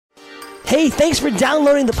Hey, thanks for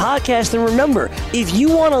downloading the podcast. And remember, if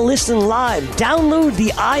you want to listen live, download the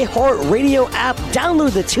iHeartRadio app,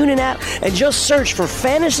 download the TuneIn app, and just search for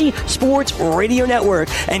Fantasy Sports Radio Network,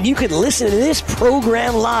 and you can listen to this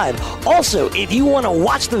program live. Also, if you want to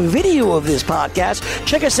watch the video of this podcast,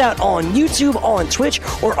 check us out on YouTube, on Twitch,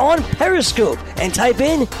 or on Periscope, and type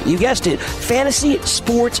in, you guessed it, Fantasy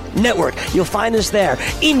Sports Network. You'll find us there.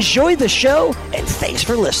 Enjoy the show, and thanks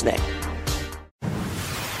for listening.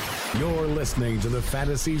 You're listening to the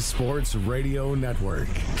Fantasy Sports Radio Network.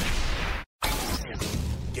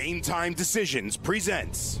 Game Time Decisions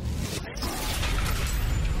presents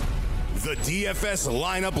the DFS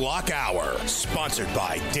Lineup Lock Hour, sponsored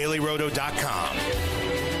by DailyRoto.com.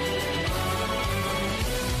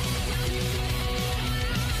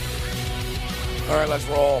 All right, let's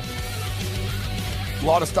roll. A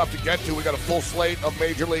lot of stuff to get to. We got a full slate of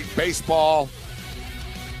Major League Baseball.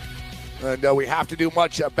 And we have to do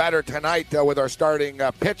much better tonight with our starting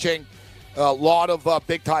pitching. A lot of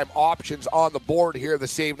big-time options on the board here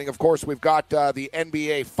this evening. Of course, we've got the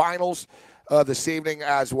NBA Finals this evening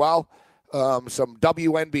as well. Some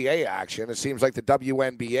WNBA action. It seems like the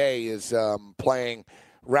WNBA is playing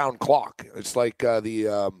round clock. It's like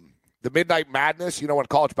the Midnight Madness, you know, when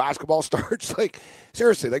college basketball starts. Like,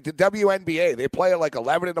 seriously, like the WNBA, they play at like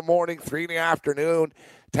 11 in the morning, 3 in the afternoon,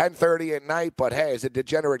 10:30 at night. But hey, as a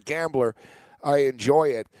degenerate gambler, I enjoy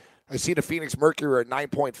it. I see the Phoenix Mercury are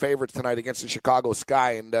 9-point favorites tonight against the Chicago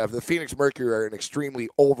Sky, and the Phoenix Mercury are an extremely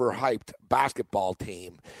overhyped basketball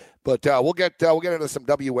team. But we'll get into some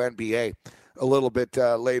WNBA a little bit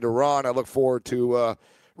later on. I look forward to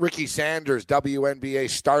Ricky Sanders, WNBA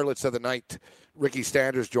Starlets of the Night. Ricky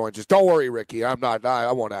Sanders joins us. Don't worry, Ricky. I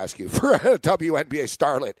won't ask you for a WNBA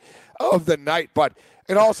Starlet of the Night. But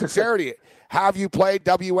in all sincerity, have you played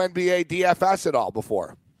WNBA DFS at all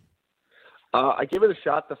before? I gave it a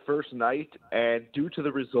shot the first night, and due to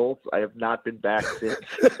the results, I have not been back since.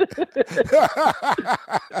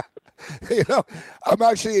 You know, I'm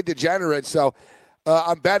actually a degenerate, so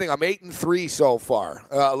I'm betting. I'm 8-3 so far.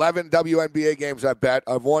 11 WNBA games I bet.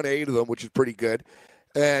 I've won 8 of them, which is pretty good.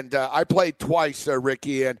 And I played twice,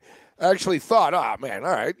 Ricky, and I actually thought, oh, man,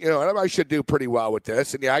 all right, you know, I should do pretty well with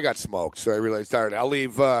this. And, yeah, I got smoked, so I realized, all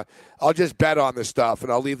right, I'll just bet on this stuff,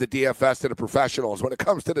 and I'll leave the DFS to the professionals when it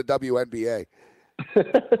comes to the WNBA.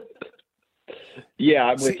 Yeah,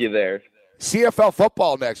 I'm with you there. CFL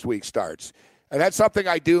football next week starts, and that's something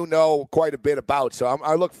I do know quite a bit about, so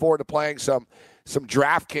I look forward to playing some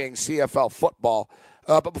DraftKings CFL football.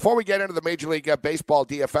 But before we get into the Major League Baseball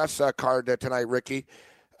DFS card tonight, Ricky,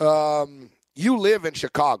 you live in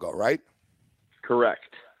Chicago, right?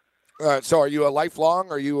 Correct. So are you a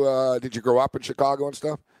lifelong? Are you? Did you grow up in Chicago and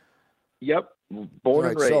stuff? Yep, born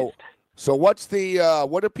and raised. So what's the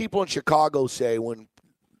what do people in Chicago say when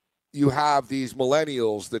you have these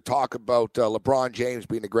millennials that talk about LeBron James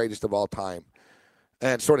being the greatest of all time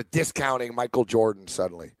and sort of discounting Michael Jordan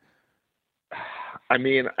suddenly? I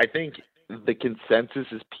mean, I think the consensus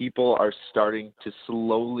is people are starting to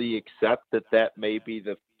slowly accept that may be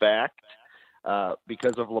the fact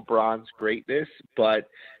because of LeBron's greatness, but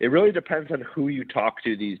it really depends on who you talk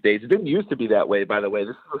to these days. It didn't used to be that way, by the way.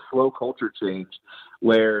 This is a slow culture change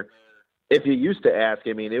where if you used to ask,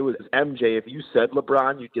 I mean, it was MJ. If you said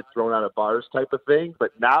LeBron, you'd get thrown out of bars type of thing.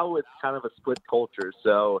 But now it's kind of a split culture.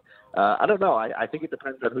 So I don't know. I think it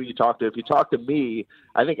depends on who you talk to. If you talk to me,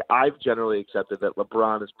 I think I've generally accepted that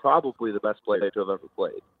LeBron is probably the best player to have ever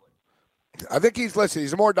played. I think he's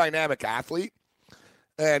a more dynamic athlete,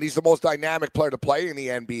 and he's the most dynamic player to play in the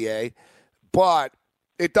NBA. But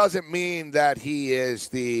it doesn't mean that he is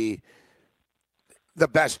the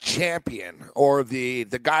best champion or the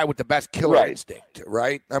guy with the best killer instinct,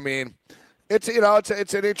 right? I mean, it's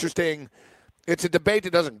an interesting, it's a debate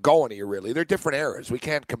that doesn't go anywhere really. They're different eras. We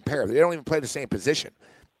can't compare. They don't even play the same position.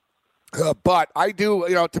 But I do,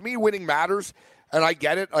 to me, winning matters, and I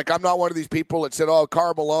get it. Like, I'm not one of these people that said, "Oh,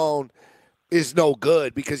 Karl Malone is no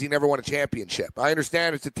good because he never won a championship." I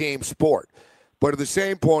understand it's a team sport, but at the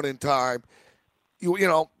same point in time, you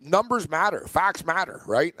know, numbers matter. Facts matter,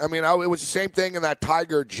 right? I mean, it was the same thing in that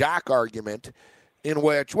Tiger-Jack argument in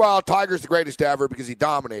which, well, Tiger's the greatest ever because he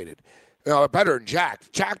dominated. Better than Jack.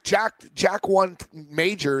 Jack won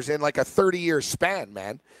majors in like a 30-year span,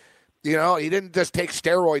 man. You know, he didn't just take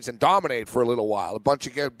steroids and dominate for a little while. A bunch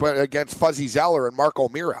against Fuzzy Zeller and Mark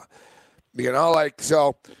O'Meara. You know, like,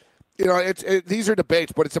 so, you know, these are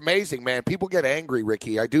debates, but it's amazing, man. People get angry,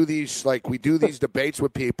 Ricky. We do these debates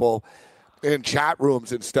with people in chat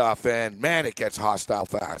rooms and stuff, and man, it gets hostile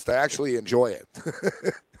fast. I actually enjoy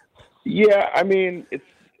it. Yeah, I mean,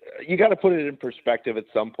 you got to put it in perspective at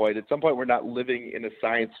some point. At some point, we're not living in a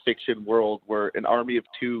science fiction world where an army of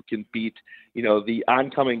two can beat, the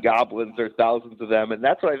oncoming goblins or thousands of them. And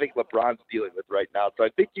that's what I think LeBron's dealing with right now. So I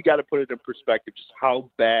think you got to put it in perspective just how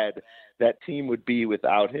bad that team would be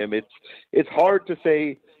without him. It's hard to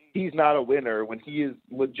say he's not a winner when he is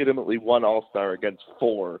legitimately one All-Star against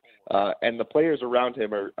four. And the players around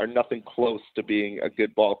him are nothing close to being a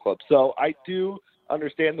good ball club. So I do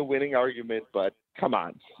understand the winning argument, but come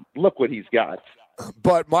on, look what he's got.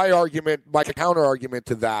 But my counter argument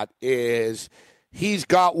to that is he's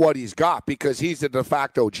got what he's got because he's the de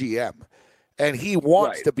facto GM. And he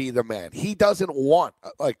wants to be the man. He doesn't want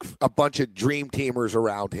like a bunch of dream teamers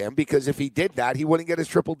around him because if he did that, he wouldn't get his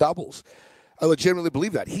triple doubles. I legitimately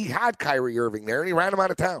believe that. He had Kyrie Irving there, and he ran him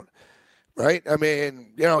out of town, right? I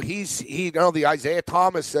mean, the Isaiah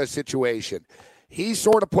Thomas situation. He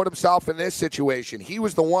sort of put himself in this situation. He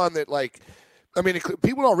was the one that,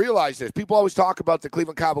 people don't realize this. People always talk about the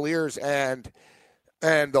Cleveland Cavaliers and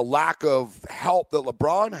the lack of help that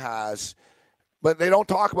LeBron has, but they don't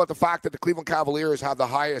talk about the fact that the Cleveland Cavaliers have the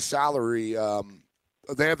highest salary.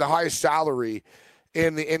 They have the highest salary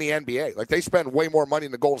in the NBA. Like, they spend way more money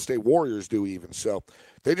than the Golden State Warriors do even. So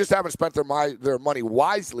they just haven't spent their money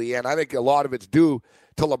wisely, and I think a lot of it's due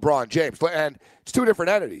to LeBron James. And it's two different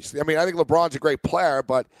entities. I mean, I think LeBron's a great player,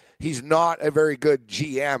 but he's not a very good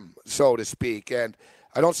GM, so to speak. And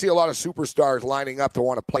I don't see a lot of superstars lining up to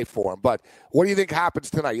want to play for him. But what do you think happens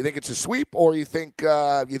tonight? You think it's a sweep, or you think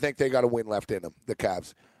they got a win left in them, the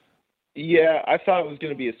Cavs? Yeah, I thought it was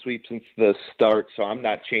going to be a sweep since the start, so I'm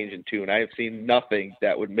not changing tune. I have seen nothing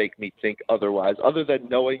that would make me think otherwise, other than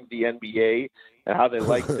knowing the NBA and how they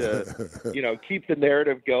like to, keep the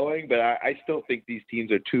narrative going. But I still think these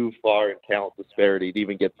teams are too far in talent disparity to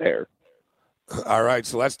even get there. All right,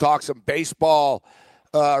 so let's talk some baseball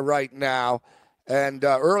right now. And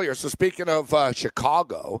earlier, so speaking of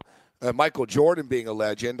Chicago, Michael Jordan being a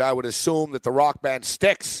legend, I would assume that the rock band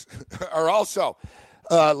Styx are also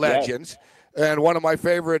legends. Yeah. And one of my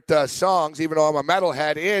favorite songs, even though I'm a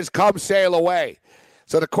metalhead, is Come Sail Away.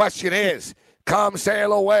 So the question is, come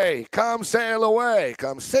sail away, come sail away,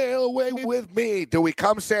 come sail away with me. Do we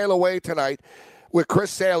come sail away tonight with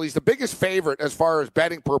Chris Sale? He's the biggest favorite as far as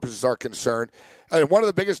betting purposes are concerned. And one of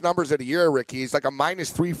the biggest numbers of the year, Ricky. He's like a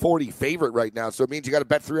minus 340 favorite right now. So it means you got to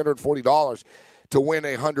bet $340 to win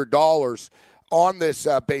 $100 on this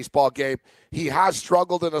baseball game. He has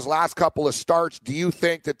struggled in his last couple of starts. Do you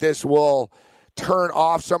think that this will turn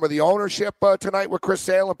off some of the ownership tonight with Chris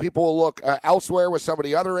Sale and people will look elsewhere with some of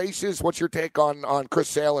the other aces? What's your take on Chris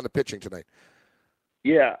Sale and the pitching tonight?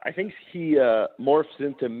 Yeah, I think he morphs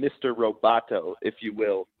into Mr. Roboto, if you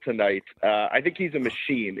will, tonight. I think he's a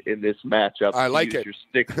machine in this matchup. I like it. Your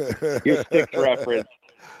Styx reference.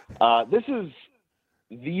 This is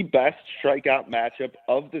the best strikeout matchup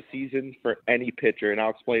of the season for any pitcher, and I'll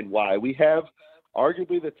explain why. We have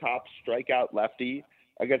arguably the top strikeout lefty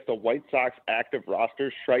against the White Sox active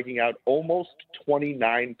roster, striking out almost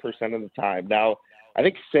 29% of the time. Now, I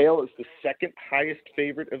think Sale is the second highest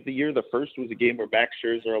favorite of the year. The first was a game where Max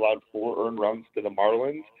Scherzer allowed 4 earned runs to the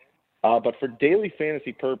Marlins. But for daily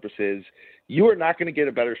fantasy purposes, you are not going to get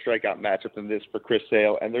a better strikeout matchup than this for Chris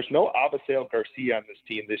Sale. And there's no Avisail Garcia on this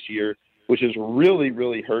team this year, which has really,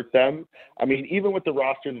 really hurt them. I mean, even with the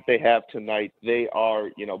roster that they have tonight, they are,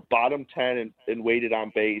 bottom 10 in weighted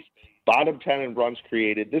on base, bottom 10 in runs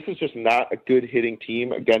created. This is just not a good hitting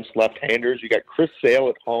team against left-handers. You got Chris Sale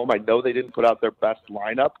at home. I know they didn't put out their best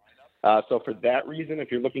lineup. So for that reason, if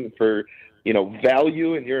you're looking for,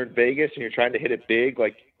 value and you're in Vegas and you're trying to hit it big,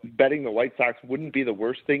 like betting the White Sox wouldn't be the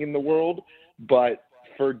worst thing in the world. But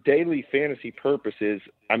for daily fantasy purposes,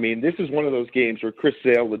 I mean, this is one of those games where Chris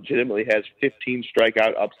Sale legitimately has 15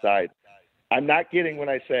 strikeout upside. I'm not kidding when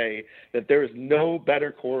I say that there is no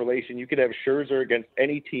better correlation. You could have Scherzer against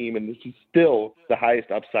any team, and this is still the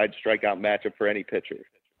highest upside strikeout matchup for any pitcher.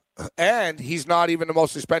 And he's not even the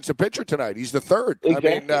most expensive pitcher tonight. He's the third.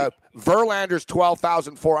 Exactly. I mean, Verlander's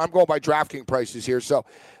 $12,004. I'm going by DraftKings prices here. So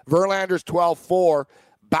Verlander's $12,400,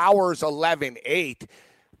 Bauer's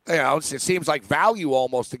 $11,800. It seems like value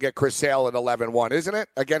almost to get Chris Sale at 11-1, isn't it,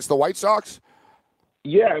 against the White Sox?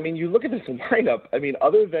 Yeah, I mean, you look at this lineup. I mean,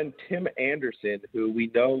 other than Tim Anderson, who we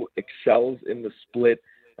know excels in the split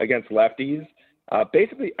against lefties,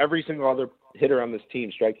 basically every single other hitter on this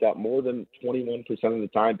team strikes out more than 21% of the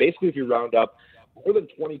time. Basically, if you round up, more than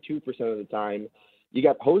 22% of the time. You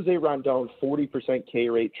got Jose Rondon, 40% K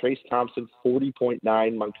rate, Trace Thompson,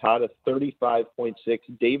 40.9, Moncada, 35.6,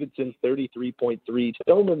 Davidson, 33.3,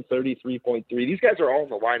 Tillman, 33.3. These guys are all in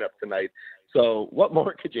the lineup tonight. So what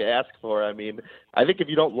more could you ask for? I mean, I think if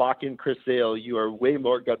you don't lock in Chris Sale, you are way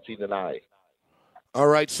more gutsy than I. All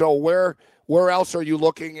right, so where else are you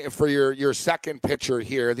looking for your second pitcher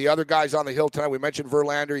here? The other guys on the hill tonight, we mentioned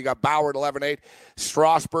Verlander. You got Bauer at 11-8.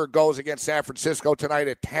 Strasburg goes against San Francisco tonight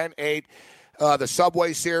at 10-8. The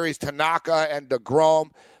Subway Series, Tanaka and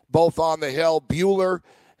DeGrom, both on the hill.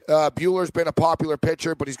 Buehler's been a popular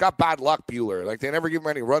pitcher, but he's got bad luck, Buehler. Like, they never give him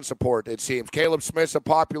any run support, it seems. Caleb Smith's a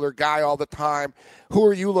popular guy all the time. Who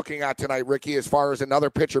are you looking at tonight, Ricky, as far as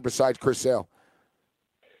another pitcher besides Chris Sale?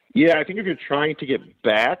 Yeah, I think if you're trying to get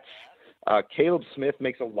bats, Caleb Smith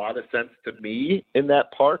makes a lot of sense to me in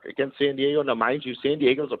that park against San Diego. Now, mind you, San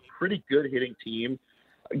Diego's a pretty good hitting team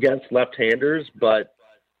against left-handers, but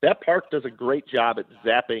that park does a great job at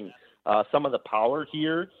zapping some of the power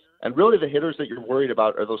here. And really the hitters that you're worried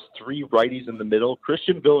about are those three righties in the middle.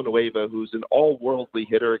 Christian Villanueva, who's an all-worldly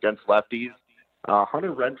hitter against lefties,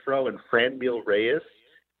 Hunter Renfroe, and Franmil Reyes.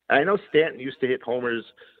 And I know Stanton used to hit homers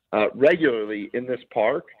regularly in this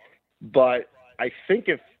park, but I think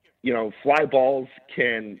if, fly balls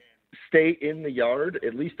can stay in the yard,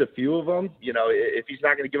 at least a few of them, if he's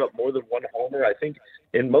not going to give up more than one homer, I think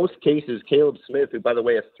in most cases, Caleb Smith, who, by the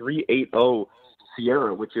way, a 3.80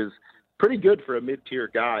 Sierra, which is pretty good for a mid-tier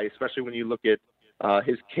guy, especially when you look at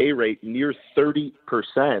his K rate near 30%.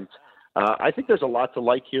 I think there's a lot to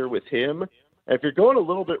like here with him. And if you're going a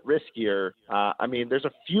little bit riskier, there's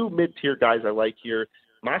a few mid-tier guys I like here.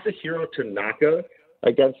 Masahiro Tanaka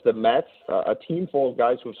against the Mets, a team full of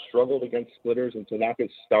guys who have struggled against splitters, and Tanaka's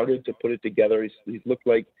started to put it together. He's looked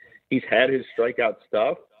like he's had his strikeout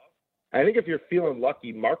stuff. I think if you're feeling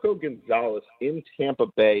lucky, Marco Gonzalez in Tampa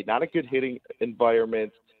Bay, not a good hitting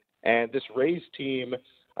environment. And this Rays team,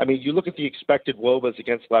 you look at the expected WOBAs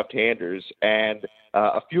against left-handers, and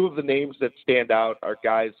a few of the names that stand out are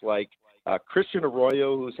guys like Christian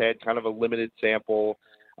Arroyo, who's had kind of a limited sample.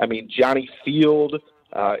 Johnny Field.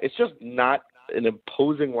 It's just not an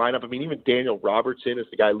imposing lineup. Even Daniel Robertson is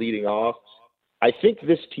the guy leading off. I think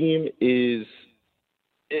this team is,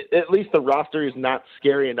 at least the roster is not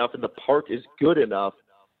scary enough, and the park is good enough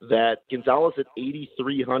that Gonzalez at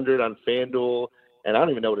 8,300 on FanDuel, and I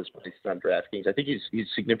don't even know what his price is on DraftKings. I think he's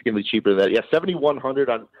significantly cheaper than that. Yeah, 7,100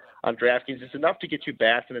 on DraftKings. It's enough to get you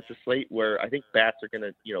bats, and it's a slate where I think bats are going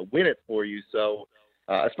to win it for you. So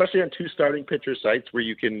especially on two starting pitcher sites where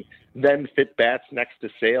you can then fit bats next to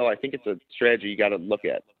Sale, I think it's a strategy you got to look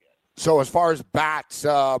at. So as far as bats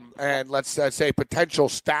and let's say potential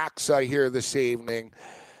stacks here this evening,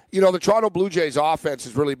 the Toronto Blue Jays offense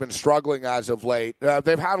has really been struggling as of late.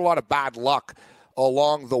 They've had a lot of bad luck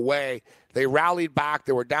along the way. They rallied back.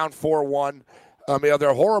 They were down 4-1. They're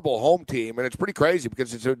a horrible home team, and it's pretty crazy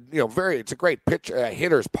because it's a great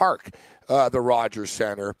hitter's park, the Rogers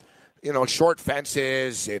Center. Short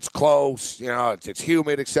fences, it's close, it's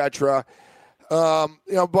humid, etc. But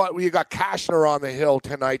you got Cashner on the hill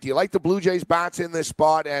tonight. Do you like the Blue Jays bats in this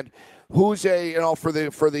spot? And who's for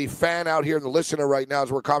the fan out here and the listener right now,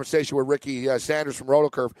 as we're in conversation with Ricky Sanders from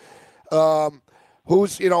RotoCurve,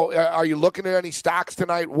 are you looking at any stocks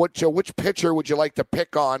tonight? Which pitcher would you like to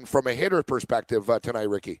pick on from a hitter perspective tonight,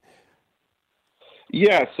 Ricky?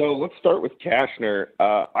 Yeah, so let's start with Cashner.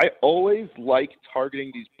 I always like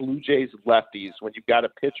targeting these Blue Jays lefties when you've got a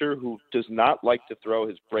pitcher who does not like to throw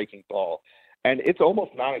his breaking ball. And it's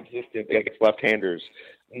almost non-existent against left-handers.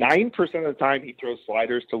 9% of the time he throws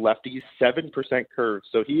sliders to lefties, 7% curves.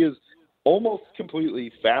 So he is almost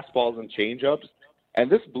completely fastballs and changeups. And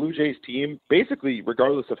this Blue Jays team, basically,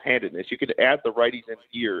 regardless of handedness, you could add the righties in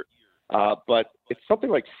here. But it's something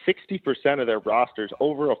like 60% of their rosters,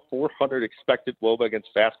 over a 400 expected WOBA against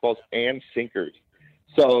fastballs and sinkers.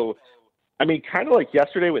 So, kind of like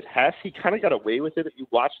yesterday with Hess, he kind of got away with it. If you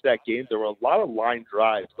watched that game, there were a lot of line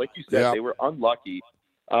drives. Like you said, They were unlucky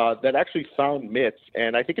that actually found mitts.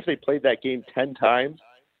 And I think if they played that game 10 times,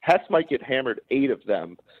 Hess might get hammered 8 of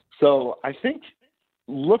them. So I think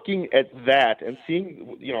looking at that and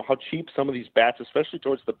seeing, how cheap some of these bats, especially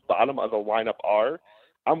towards the bottom of the lineup, are,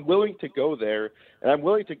 I'm willing to go there, and I'm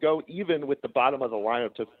willing to go even with the bottom of the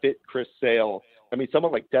lineup to fit Chris Sale.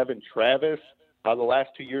 Someone like Devin Travis, the last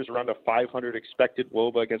 2 years around a 500 expected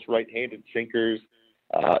WOBA against right-handed sinkers.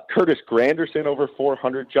 Curtis Granderson over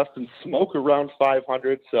 400. Justin Smoke around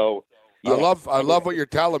 500. So yeah. I love what you're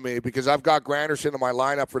telling me because I've got Granderson in my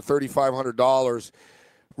lineup for $3,500.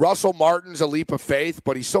 Russell Martin's a leap of faith,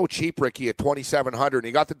 but he's so cheap, Ricky, at $2,700. And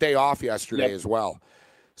he got the day off yesterday as well.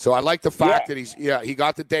 So I like the fact that he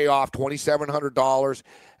got the day off, $2,700.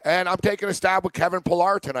 And I'm taking a stab with Kevin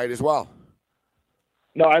Pillar tonight as well.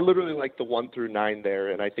 No, I literally like the 1 through 9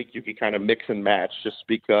 there, and I think you can kind of mix and match just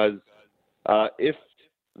because if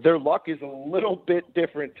their luck is a little bit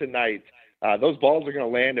different tonight, those balls are going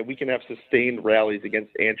to land, and we can have sustained rallies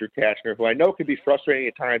against Andrew Kashner, who I know can be frustrating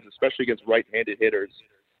at times, especially against right-handed hitters.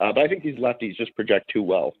 But I think these lefties just project too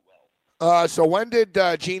well. So when did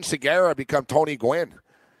Gene Segura become Tony Gwynn?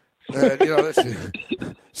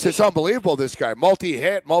 It's unbelievable, this guy.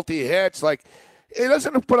 Multi-hits. Like, he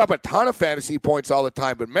doesn't put up a ton of fantasy points all the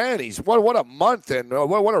time, but, man, what a month and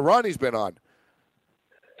what a run he's been on.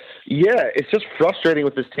 Yeah, it's just frustrating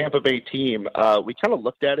with this Tampa Bay team. We kind of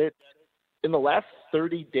looked at it. In the last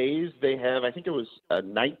 30 days, they have, I think it was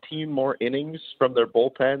 19 more innings from their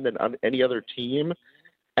bullpen than on any other team.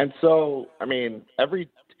 And so, I mean,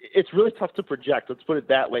 it's really tough to project. Let's put it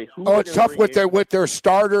that way. It's tough with their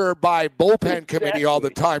starter by bullpen committee all the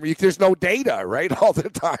time. There's no data, right, all the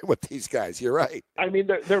time with these guys. You're right. I mean,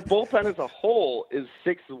 their bullpen as a whole is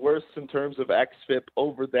 6th worst in terms of xFIP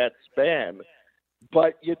over that span.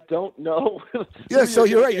 But you don't know. Yeah, so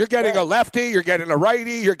you're right. You're getting a lefty, you're getting a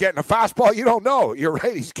righty, you're getting a fastball. You don't know. You're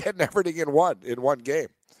right. He's getting everything in one game.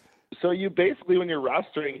 So you basically, when you're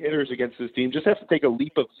rostering hitters against this team, just have to take a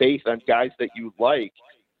leap of faith on guys that you like.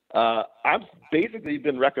 I've basically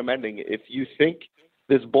been recommending, if you think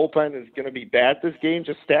this bullpen is going to be bad this game,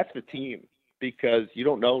 just stack the team because you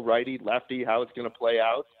don't know righty, lefty, how it's going to play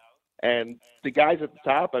out. And the guys at the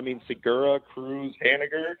top, I mean, Segura, Cruz,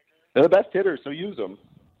 Haniger, they're the best hitters, so use them.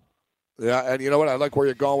 Yeah, and you know what? I like where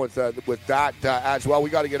you're going with that as well. We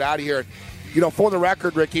got to get out of here. For the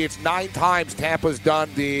record, Ricky, it's 9 times Tampa's done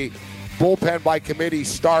the bullpen by committee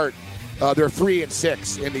start. They're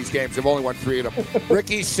 3-6 in these games. They've only won 3 of them.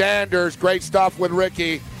 Ricky Sanders, great stuff with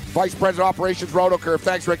Ricky. Vice President Operations, RotoCurve.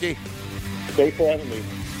 Thanks, Ricky. Thanks for having me.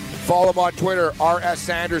 Follow him on Twitter, RS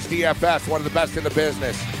Sanders DFS, one of the best in the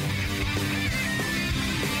business.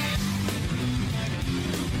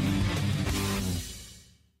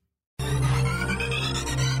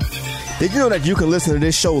 Did you know that you can listen to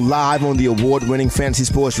this show live on the award-winning Fantasy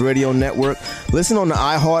Sports Radio Network? Listen on the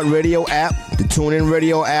iHeartRadio app, the TuneIn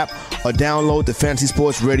Radio app, or download the Fantasy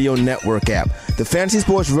Sports Radio Network app. The Fantasy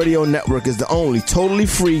Sports Radio Network is the only totally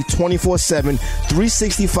free 24/7,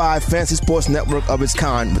 365 Fantasy Sports Network of its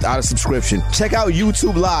kind without a subscription. Check out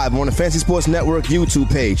YouTube Live on the Fantasy Sports Network YouTube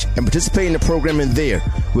page and participate in the programming there,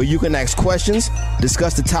 where you can ask questions,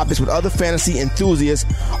 discuss the topics with other fantasy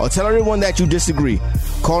enthusiasts, or tell everyone that you disagree.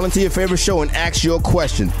 Call into your favorite show and ask your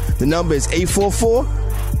question. The number is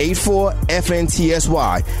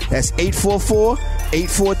 844-84-FNTSY. That's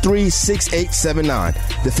 844-843-6879.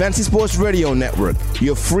 The Fantasy Sports Radio Network,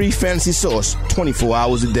 your free fantasy source 24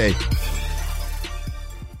 hours a day.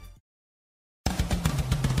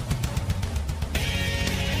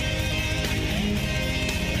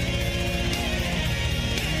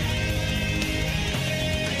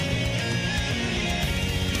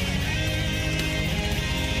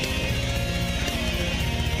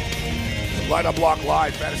 Lineup Block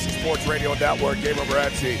Live, Fantasy Sports Radio Network, Gabriel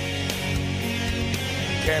Morency.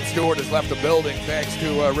 Cam Stewart has left the building. Thanks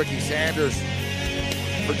to Ricky Sanders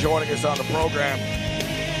for joining us on the program.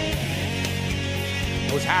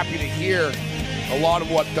 I was happy to hear a lot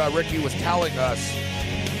of what Ricky was telling us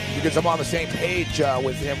because I'm on the same page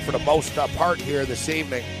with him for the most part here this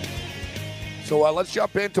evening. So let's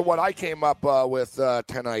jump into what I came up with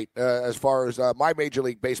tonight as far as my Major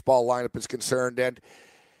League Baseball lineup is concerned. And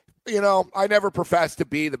I never professed to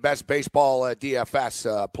be the best baseball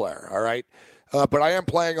DFS player, all right? But I am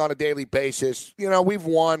playing on a daily basis. We've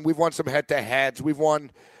won some head-to-heads. We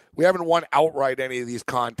haven't won outright any of these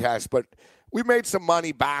contests, but we made some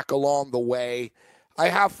money back along the way. I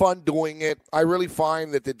have fun doing it. I really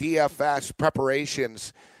find that the DFS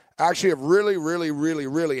preparations actually have really, really, really,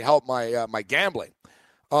 really helped my gambling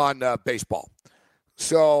on baseball.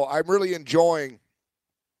 So I'm really enjoying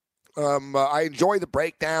I enjoy the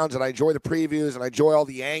breakdowns and I enjoy the previews and I enjoy all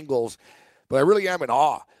the angles, but I really am in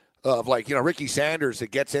awe of Ricky Sanders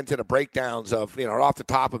that gets into the breakdowns of, off the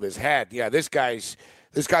top of his head. Yeah, this guy's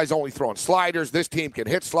only throwing sliders. This team can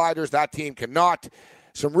hit sliders. That team cannot.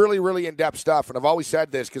 Some really, really in-depth stuff. And I've always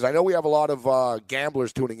said this because I know we have a lot of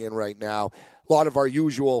gamblers tuning in right now, a lot of our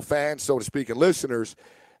usual fans, so to speak, and listeners.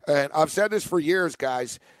 And I've said this for years,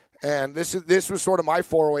 guys, and this was sort of my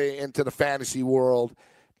foray into the fantasy world.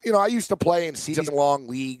 I used to play in season-long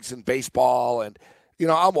leagues in baseball, and,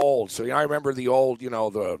 I'm old. So, I remember the old,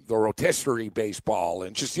 the rotisserie baseball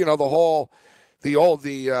and just, the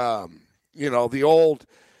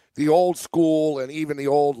old school and even the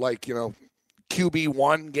old,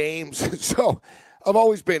 QB1 games. So I've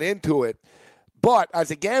always been into it. But as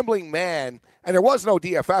a gambling man, and there was no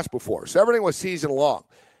DFS before, so everything was season long.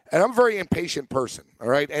 And I'm a very impatient person, all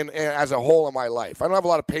right, and as a whole in my life. I don't have a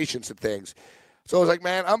lot of patience in things. So I was like,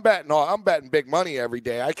 man, I'm betting big money every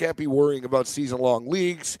day. I can't be worrying about season-long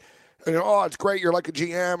leagues. And, it's great, you're like a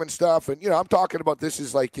GM and stuff. And, I'm talking about this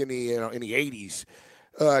is like in the 80s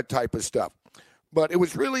type of stuff. But it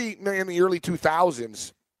was really in the early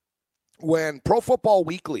 2000s when Pro Football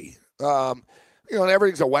Weekly, and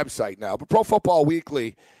everything's a website now, but Pro Football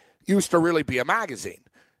Weekly used to really be a magazine.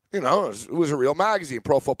 It was a real magazine,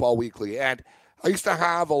 Pro Football Weekly. And I used to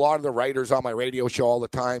have a lot of the writers on my radio show all the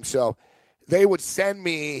time. So they would send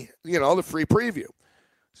me, the free preview.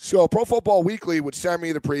 So Pro Football Weekly would send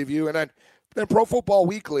me the preview. And then Pro Football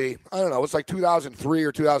Weekly, I don't know, it's like 2003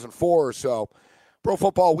 or 2004 or so. Pro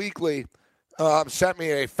Football Weekly sent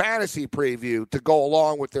me a fantasy preview to go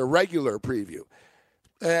along with their regular preview.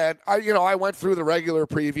 And I went through the regular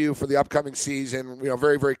preview for the upcoming season,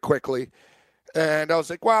 very, very quickly. And I was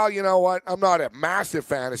like, well, you know what? I'm not a massive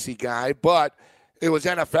fantasy guy, but it was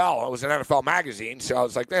NFL. It was an NFL magazine. So I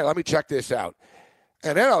was like, hey, let me check this out.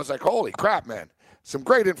 And then I was like, holy crap, man. Some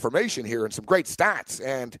great information here and some great stats.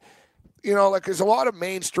 And, there's a lot of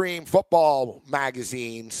mainstream football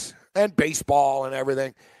magazines and baseball and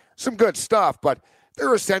everything. Some good stuff, but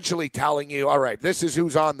they're essentially telling you, all right, this is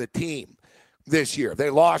who's on the team this year. They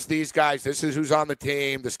lost these guys. This is who's on the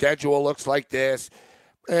team. The schedule looks like this.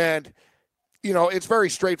 And it's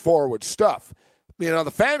very straightforward stuff.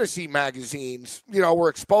 The fantasy magazines, were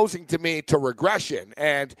exposing to me to regression.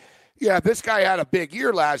 And, this guy had a big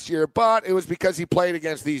year last year, but it was because he played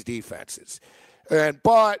against these defenses. And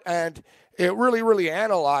it really, really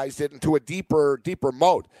analyzed it into a deeper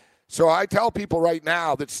mode. So I tell people right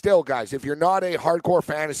now that still, guys, if you're not a hardcore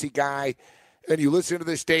fantasy guy and you listen to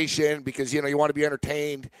this station because, you want to be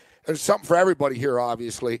entertained, there's something for everybody here,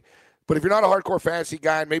 obviously. But if you're not a hardcore fantasy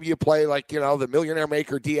guy and maybe you play like, the Millionaire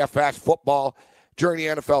Maker DFS football during the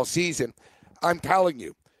NFL season, I'm telling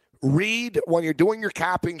you, read when you're doing your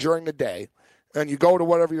capping during the day and you go to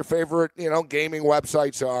whatever your favorite, gaming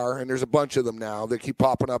websites are, and there's a bunch of them now that keep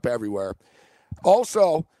popping up everywhere.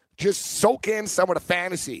 Also, just soak in some of the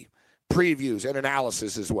fantasy previews and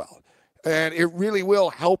analysis as well. And it really will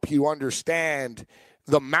help you understand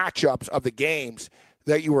the matchups of the games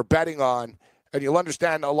that you were betting on. And you'll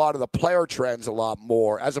understand a lot of the player trends a lot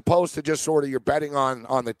more, as opposed to just sort of you're betting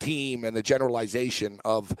on the team and the generalization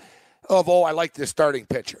of I like this starting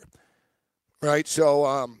pitcher, right? So,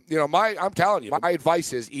 I'm telling you, my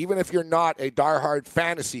advice is, even if you're not a diehard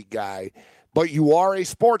fantasy guy, but you are a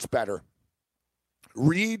sports bettor,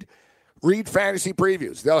 read fantasy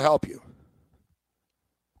previews. They'll help you.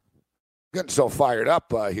 Getting so fired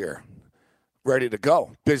up here, ready to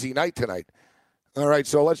go. Busy night tonight. All right,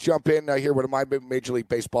 so let's jump in here with my Major League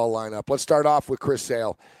Baseball lineup. Let's start off with Chris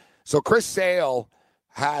Sale. So Chris Sale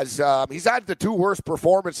has he's had the two worst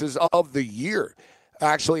performances of the year,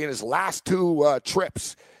 actually, in his last two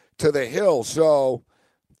trips to the Hill. So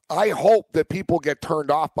I hope that people get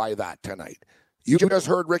turned off by that tonight. You just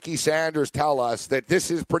heard Ricky Sanders tell us that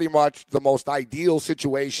this is pretty much the most ideal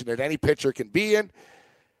situation that any pitcher can be in.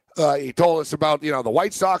 He told us about, the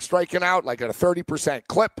White Sox striking out like at a 30%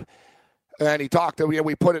 clip. And he talked to,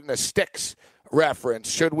 we put it in a Sticks reference.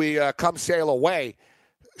 Should we come sail away?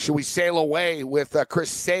 Should we sail away with Chris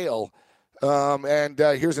Sale? And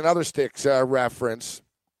here's another Sticks reference.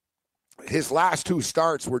 His last two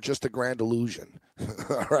starts were just a grand illusion.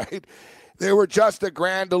 All right? They were just a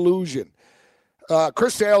grand illusion.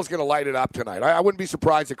 Chris Sale's going to light it up tonight. I wouldn't be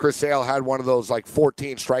surprised if Chris Sale had one of those like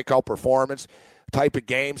 14 strikeout performance type of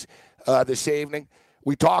games this evening.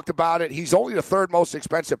 We talked about it. He's only the third most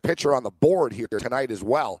expensive pitcher on the board here tonight as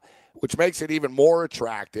well, which makes it even more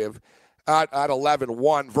attractive at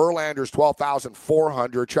 11-1. Verlander's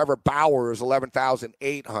 $12,400. Trevor Bauer is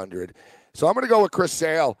 $11,800. So I'm going to go with Chris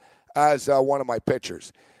Sale as one of my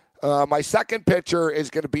pitchers. My second pitcher is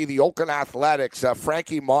going to be the Oakland Athletics,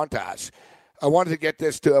 Frankie Montas. I wanted to get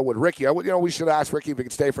this with Ricky. We should ask Ricky if he can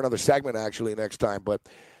stay for another segment actually next time. But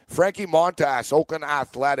Frankie Montas, Oakland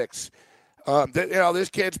Athletics. This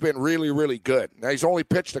kid's been really, really good. Now, he's only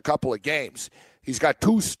pitched a couple of games. He's got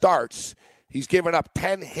 2 starts. He's given up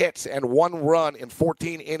 10 hits and 1 run in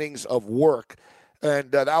 14 innings of work.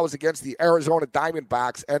 And that was against the Arizona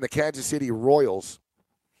Diamondbacks and the Kansas City Royals.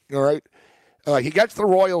 All right. He gets the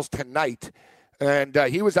Royals tonight. And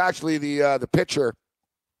he was actually the pitcher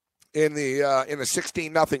in the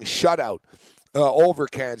 16-0 shutout over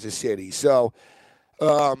Kansas City. So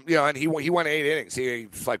And he went 8 innings.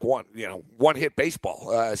 He's like one hit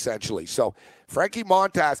baseball, essentially. So Frankie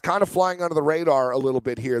Montas kind of flying under the radar a little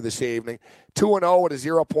bit here this evening. 2-0 at a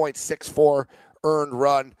 0.64 earned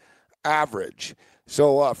run average.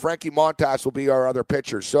 So Frankie Montas will be our other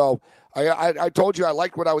pitcher. So I told you I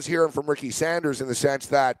liked what I was hearing from Ricky Sanders in the sense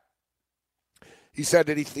that he said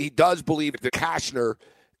that he does believe that Cashner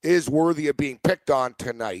is worthy of being picked on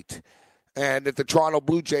tonight, and that the Toronto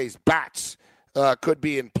Blue Jays bats could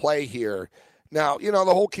be in play here. Now, the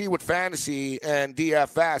whole key with fantasy and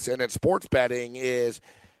DFS and in sports betting is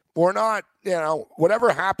we're not,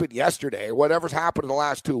 whatever happened yesterday, whatever's happened in the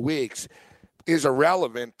last 2 weeks is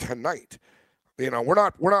irrelevant tonight. We're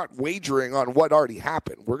not wagering on what already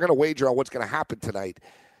happened. We're going to wager on what's going to happen tonight.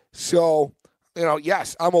 So,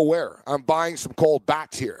 yes, I'm aware. I'm buying some cold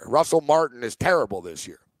bats here. Russell Martin is terrible this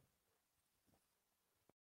year.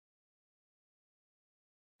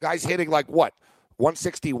 Guy's hitting like what?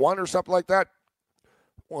 161 or something like that?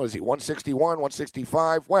 What is he, 161,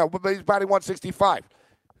 165? Well, but he's batting 165.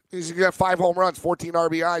 He's got 5 home runs, 14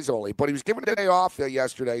 RBIs only. But he was given a day off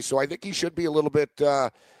yesterday, so I think he should be a little bit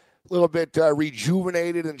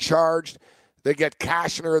rejuvenated and charged. They get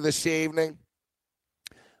Cashner this evening.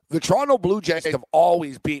 The Toronto Blue Jays have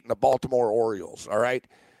always beaten the Baltimore Orioles, all right?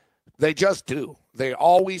 They just do. They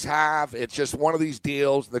always have. It's just one of these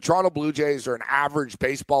deals. The Toronto Blue Jays are an average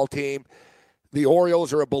baseball team. The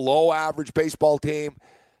Orioles are a below-average baseball team.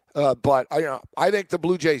 But I think the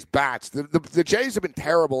Blue Jays bats. The Jays have been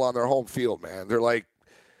terrible on their home field, man. They're like,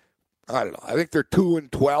 I don't know. I think they're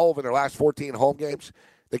 2-12 in their last 14 home games.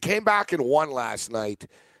 They came back and won last night.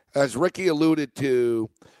 As Ricky alluded to,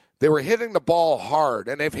 they were hitting the ball hard,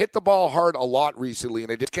 and they've hit the ball hard a lot recently, and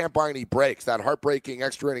they just can't buy any breaks. That heartbreaking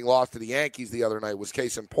extra inning loss to the Yankees the other night was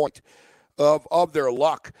case in point of their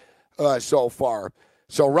luck so far.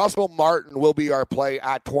 So Russell Martin will be our play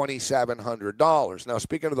at $2,700. Now,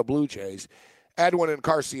 speaking of the Blue Jays, Edwin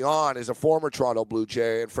Encarnacion is a former Toronto Blue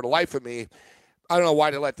Jay, and for the life of me, I don't know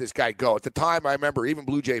why they let this guy go. At the time, I remember even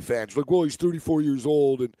Blue Jay fans were like, well, he's 34 years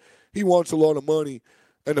old, and he wants a lot of money.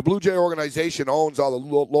 And the Blue Jay organization owns all the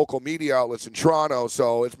local media outlets in Toronto,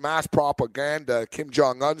 so it's mass propaganda, Kim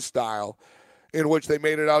Jong-un style, in which they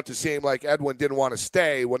made it out to seem like Edwin didn't want to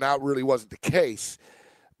stay when that really wasn't the case.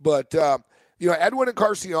 But, Edwin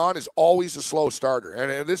Encarnacion is always a slow starter,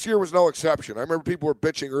 and this year was no exception. I remember people were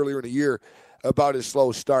bitching earlier in the year about his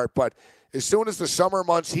slow start, but as soon as the summer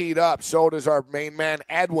months heat up, so does our main man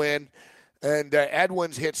Edwin. And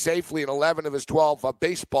Edwin's hit safely in 11 of his 12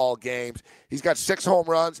 baseball games. He's got 6 home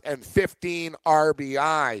runs and 15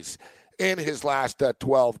 RBIs in his last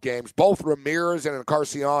 12 games. Both Ramirez and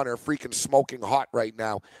Encarnacion are freaking smoking hot right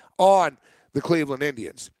now on the Cleveland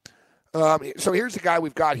Indians. So here's the guy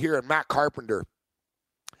we've got here, Matt Carpenter.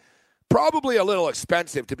 Probably a little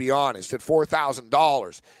expensive, to be honest, at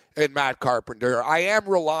 $4,000 in Matt Carpenter. I am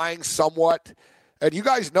relying somewhat. And you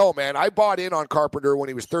guys know, man, I bought in on Carpenter when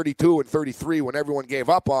he was 32 and 33 when everyone gave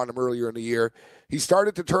up on him earlier in the year. He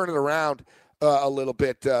started to turn it around a little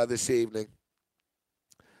bit this evening.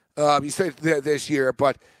 He said this year,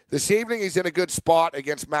 but this evening he's in a good spot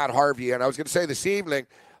against Matt Harvey. And I was going to say this evening,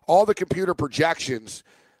 all the computer projections,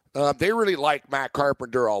 they really like Matt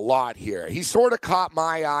Carpenter a lot here. He sort of caught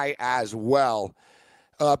my eye as well.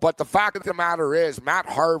 But the fact of the matter is, Matt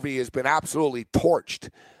Harvey has been absolutely torched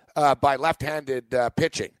by left-handed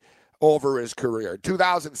pitching over his career.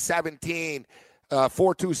 2017,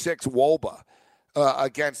 4.26 WOBA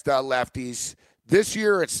against lefties. This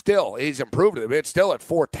year, he's improved it. It's still at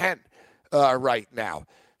 4.10 right now.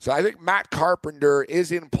 So I think Matt Carpenter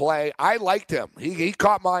is in play. I liked him. He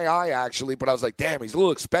caught my eye, actually, but I was like, damn, he's a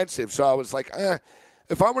little expensive. So I was like,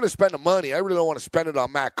 if I'm going to spend the money, I really don't want to spend it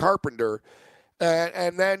on Matt Carpenter.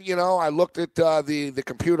 And then, I looked at the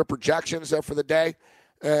computer projections for the day.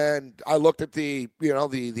 And I looked at the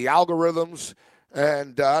algorithms,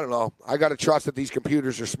 and I don't know. I got to trust that these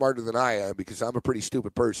computers are smarter than I am because I'm a pretty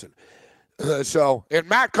stupid person. So in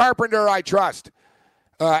Matt Carpenter, I trust.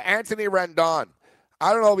 Anthony Rendon.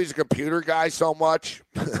 I don't know if he's a computer guy so much.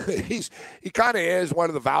 He kind of is one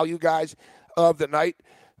of the value guys of the night.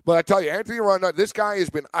 But I tell you, Anthony Rendon, this guy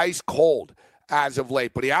has been ice cold as of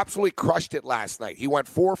late, but he absolutely crushed it last night. He went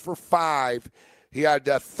 4 for 5. He had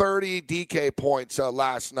 30 DK points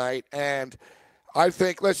last night, and I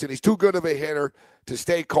think, listen, he's too good of a hitter to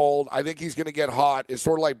stay cold. I think he's going to get hot. It's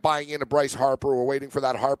sort of like buying into Bryce Harper. We're waiting for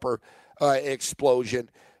that Harper explosion.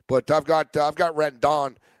 But I've got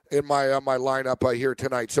Rendon in my lineup here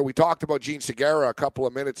tonight. So we talked about Gene Segura a couple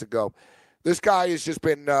of minutes ago. This guy has just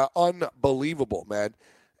been unbelievable, man.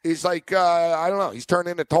 He's like, I don't know, he's turned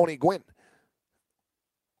into Tony Gwynn.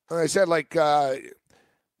 I said,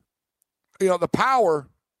 the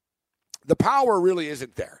power really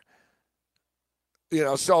isn't there.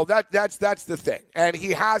 So that's the thing. And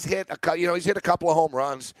he has hit he's hit a couple of home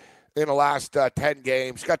runs in the last 10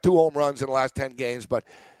 games. He's got 2 home runs in the last 10 games, but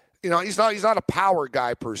he's not a power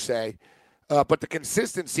guy per se. But the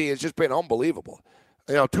consistency has just been unbelievable.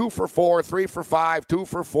 2 for 4, 3 for 5, 2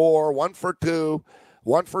 for 4, 1 for 2,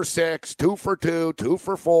 1 for 6, 2 for 2, 2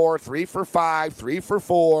 for 4, 3 for 5, 3 for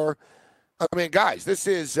 4. I mean, guys, this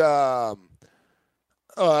is like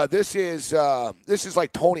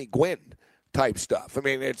Tony Gwynn type stuff. I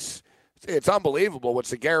mean, it's unbelievable what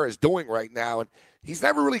Segura is doing right now, and he's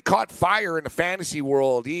never really caught fire in the fantasy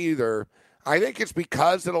world either. I think it's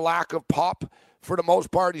because of the lack of pop for the most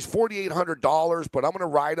part. He's $4,800, but I'm going to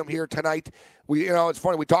ride him here tonight. It's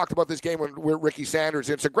funny. We talked about this game with Ricky Sanders.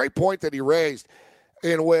 It's a great point that he raised,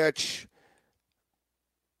 in which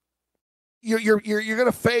you're going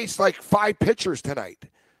to face like 5 pitchers tonight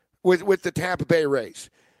with the Tampa Bay Rays.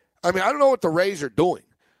 I mean, I don't know what the Rays are doing.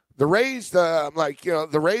 The Rays,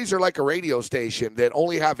 the Rays are like a radio station that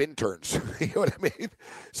only have interns. You know what I mean?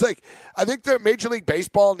 It's like, I think that Major League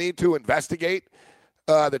Baseball need to investigate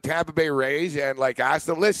the Tampa Bay Rays and ask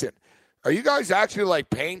them, listen, are you guys actually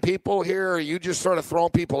paying people here, or are you just sort of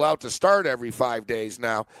throwing people out to start every 5 days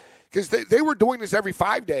now? Because they were doing this every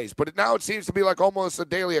 5 days, but now it seems to be almost a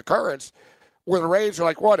daily occurrence where the Rays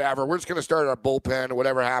are whatever, we're just going to start our bullpen, and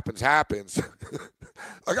whatever happens, happens.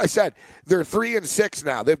 Like I said, they're 3-6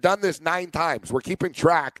 now. They've done this 9 times. We're keeping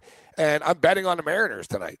track, and I'm betting on the Mariners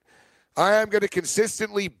tonight. I am going to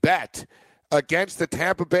consistently bet against the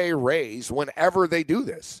Tampa Bay Rays whenever they do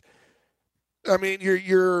this. I mean,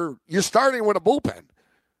 you're starting with a bullpen.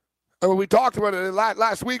 I mean, we talked about it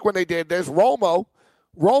last week when they did this. Romo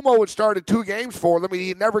had started 2 games for them, and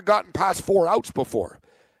he'd never gotten past 4 outs before.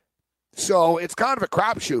 So it's kind of a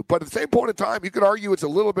crapshoot. But at the same point in time, you could argue it's a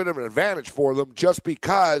little bit of an advantage for them, just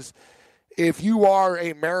because if you are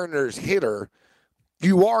a Mariners hitter,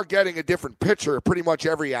 you are getting a different pitcher pretty much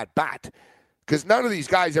every at-bat. Because none of these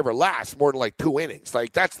guys ever last more than 2 innings.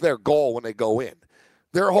 That's their goal when they go in.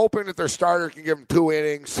 They're hoping that their starter can give them 2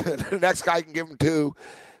 innings, and the next guy can give them 2,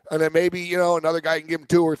 and then maybe, another guy can give them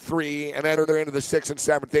 2 or 3, and then they're into the 6th and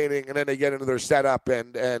 7th inning, and then they get into their setup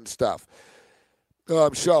and stuff.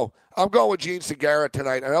 So I'm going with Gene Segura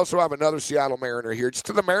tonight. I also have another Seattle Mariner here. Just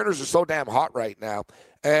because the Mariners are so damn hot right now,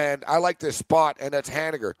 and I like this spot, and that's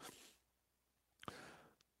Haniger.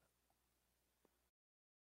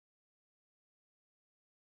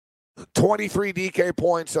 $23 DK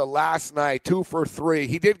points last night, 2 for 3.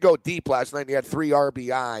 He did go deep last night. He had 3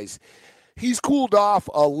 RBIs. He's cooled off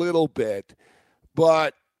a little bit,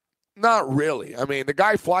 but not really. I mean, the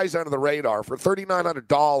guy flies under the radar for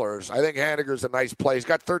 $3,900. I think Haniger's a nice play. He's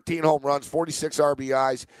got 13 home runs, 46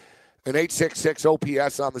 RBIs, an 8.66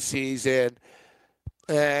 OPS on the season.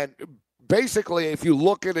 And basically, if you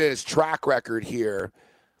look at his track record here,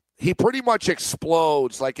 he pretty much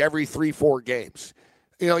explodes every 3-4 games.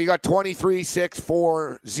 You got 23, 6,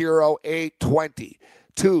 4, 0, 8, 20,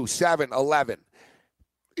 2, 7, 11.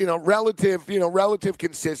 Relative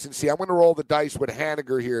consistency. I'm going to roll the dice with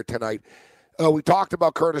Haniger here tonight. We talked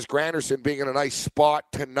about Curtis Granderson being in a nice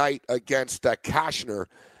spot tonight against Cashner,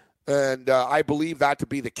 and I believe that to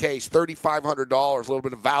be the case. $3,500, a little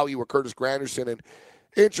bit of value with Curtis Granderson, and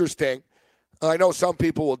interesting. I know some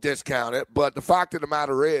people will discount it, but the fact of the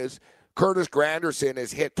matter is, Curtis Granderson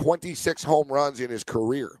has hit 26 home runs in his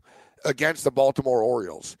career against the Baltimore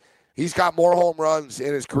Orioles. He's got more home runs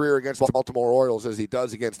in his career against the Baltimore Orioles as he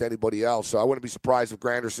does against anybody else. So I wouldn't be surprised if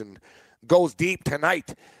Granderson goes deep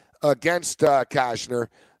tonight against Cashner.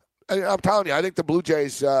 I'm telling you, I think the Blue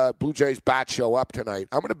Jays bats show up tonight.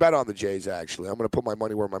 I'm going to bet on the Jays, actually. I'm going to put my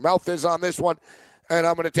money where my mouth is on this one, and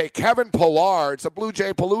I'm going to take Kevin Pillar. It's a Blue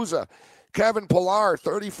Jay Palooza. Kevin Pillar,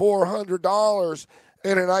 $3,400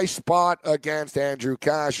 in a nice spot against Andrew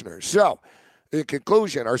Cashner. So, in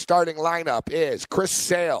conclusion, our starting lineup is Chris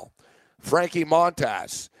Sale, Frankie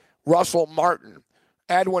Montas, Russell Martin,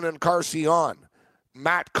 Edwin Encarnacion,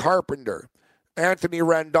 Matt Carpenter, Anthony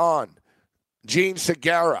Rendon, Gene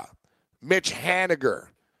Segura, Mitch Haniger,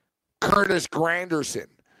 Curtis Granderson,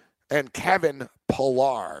 and Kevin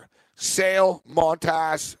Pillar. Sale,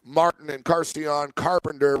 Montas, Martin, Encarnacion,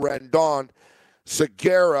 Carpenter, Rendon,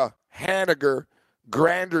 Segura, Haniger,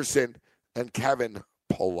 Granderson, and Kevin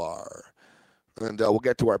Pillar. And we'll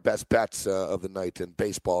get to our best bets of the night in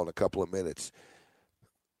baseball in a couple of minutes.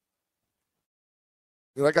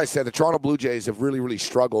 Like I said, the Toronto Blue Jays have really, really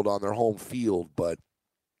struggled on their home field, but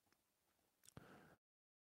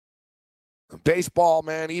baseball,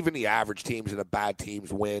 man, even the average teams and the bad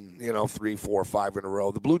teams win, 3, 4, 5 in a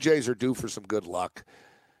row. The Blue Jays are due for some good luck.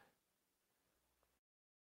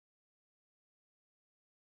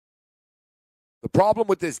 problem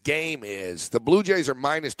with this game is the Blue Jays are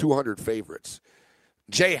minus 200 favorites.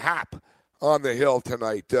 Jay Happ on the hill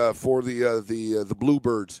tonight for the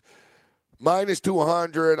Bluebirds. Minus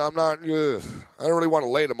 200. I don't really want to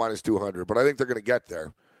lay the minus 200, but I think they're going to get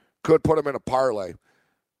there. Could put them in a parlay.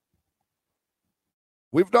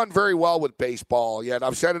 We've done very well with baseball, yet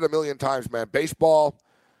I've said it a million times, man. Baseball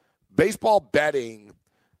betting,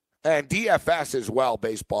 and DFS as well,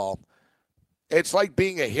 baseball. It's like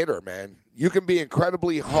being a hitter, man. You can be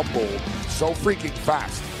incredibly humble so freaking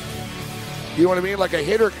fast. You know what I mean? Like a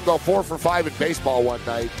hitter can go 4 for 5 in baseball one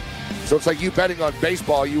night. So it's like you betting on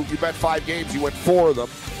baseball. You bet 5 games, you win 4 of them.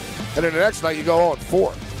 And then the next night you go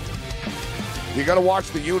 0-4. You got to watch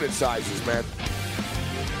the unit sizes, man.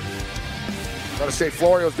 Got to say,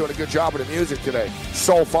 Florio's doing a good job with the music today.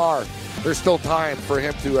 So far, there's still time for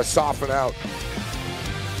him to soften out.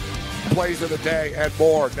 Plays of the day and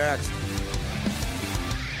more next.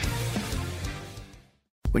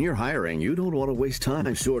 When you're hiring, you don't want to waste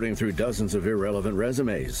time sorting through dozens of irrelevant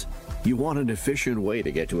resumes. You want an efficient way to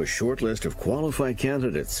get to a short list of qualified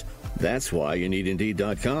candidates. That's why you need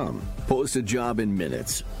Indeed.com. Post a job in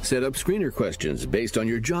minutes. Set up screener questions based on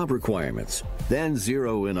your job requirements. Then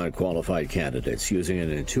zero in on qualified candidates using an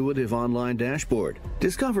intuitive online dashboard.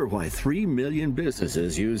 Discover why 3 million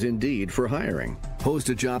businesses use Indeed for hiring. Post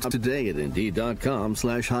a job today at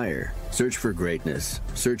Indeed.com/hire. Search for greatness.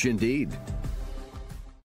 Search Indeed.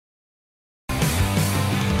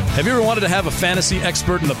 Have you ever wanted to have a fantasy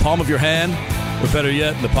expert in the palm of your hand? Or better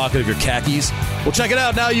yet, in the pocket of your khakis? Well, check it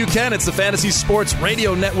out. Now you can. It's the Fantasy Sports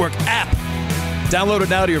Radio Network app. Download it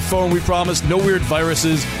now to your phone. We promise no weird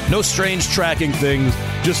viruses, no strange tracking things.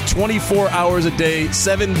 Just 24 hours a day,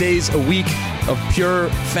 7 days a week of pure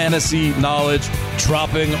fantasy knowledge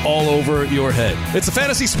dropping all over your head. It's the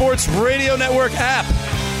Fantasy Sports Radio Network app.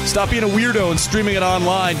 Stop being a weirdo and streaming it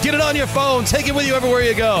online. Get it on your phone. Take it with you everywhere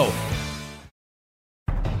you go.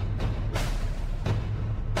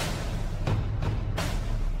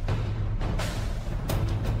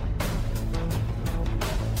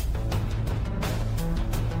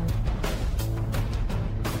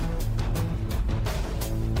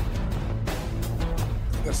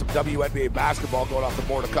 Some WNBA basketball going off the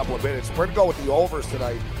board in a couple of minutes. We're going to go with the overs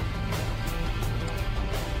tonight.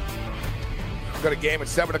 We've got a game at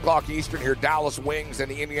 7 o'clock Eastern here. Dallas Wings and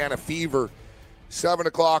the Indiana Fever. 7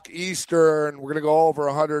 o'clock Eastern. We're going to go over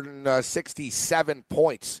 167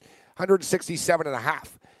 points. 167 and a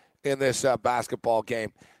half in this basketball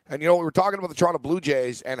game. And, you know, we were talking about the Toronto Blue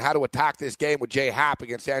Jays and how to attack this game with Jay Happ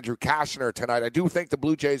against Andrew Kashner tonight. I do think the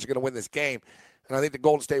Blue Jays are going to win this game. And I think the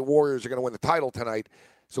Golden State Warriors are going to win the title tonight.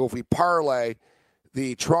 So if we parlay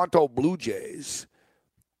the Toronto Blue Jays,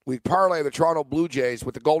 with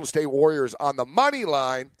the Golden State Warriors on the money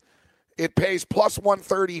line, it pays plus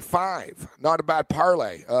 135. Not a bad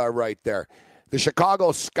parlay right there. The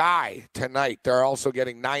Chicago Sky tonight, they're also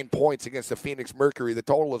getting 9 points against the Phoenix Mercury. The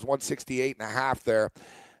total is 168.5 there.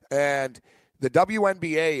 And the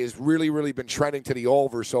WNBA has really, really been trending to the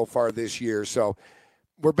over so far this year. So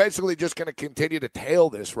we're basically just going to continue to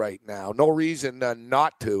tail this right now. No reason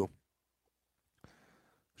not to.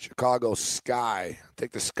 Chicago Sky.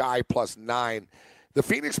 Take the Sky plus 9. The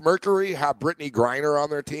Phoenix Mercury have Brittany Griner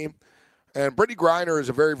on their team. And Brittany Griner is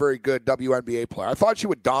a very, very good WNBA player. I thought she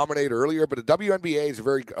would dominate earlier, but the WNBA is a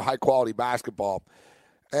very high-quality basketball.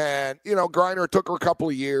 And, you know, Griner took her a couple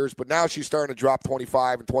of years, but now she's starting to drop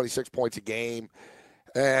 25 and 26 points a game.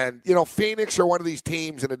 And, you know, Phoenix are one of these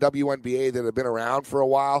teams in the WNBA that have been around for a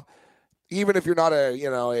while. Even if you're not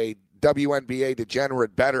a WNBA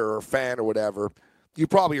degenerate bettor or fan or whatever, you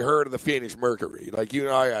probably heard of the Phoenix Mercury. Like, you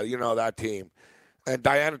know that team. And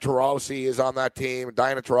Diana Taurasi is on that team.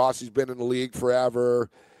 Diana Taurasi's been in the league forever.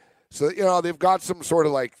 So, you know, they've got some sort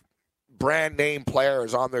of like brand name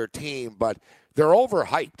players on their team, but they're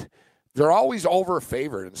overhyped. They're always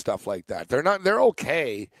overfavored and stuff like that. They're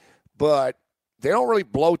okay, but they don't really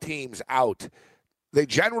blow teams out. They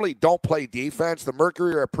generally don't play defense. The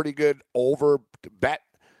Mercury are a pretty good over bet.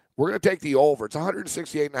 We're going to take the over. It's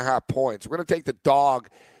 168.5 points. We're going to take the dog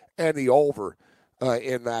and the over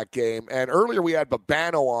in that game. And earlier we had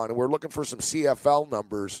Babano on, and we're looking for some CFL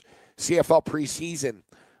numbers. CFL preseason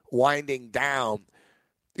winding down.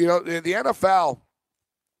 You know, the NFL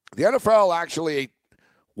actually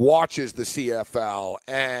watches the CFL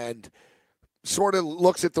and sort of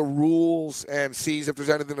looks at the rules and sees if there's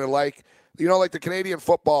anything they like. You know, like the Canadian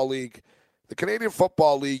Football League. The Canadian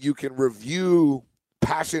Football League, you can review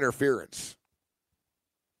pass interference.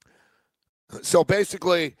 So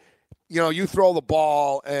basically, you know, you throw the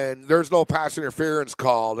ball and there's no pass interference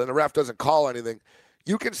called and the ref doesn't call anything.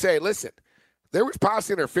 You can say, listen, there was pass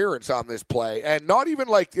interference on this play. And not even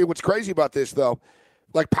like, what's crazy about this, though,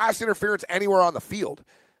 like pass interference anywhere on the field.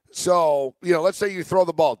 So, let's say you throw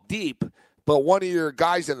the ball deep, but one of your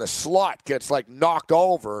guys in the slot gets, like, knocked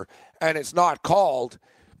over and it's not called,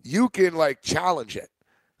 you can, like, challenge it.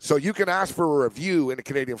 So you can ask for a review in the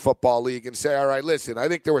Canadian Football League and say, all right, listen, I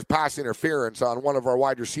think there was pass interference on one of our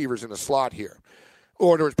wide receivers in the slot here.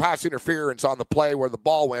 Or there was pass interference on the play where the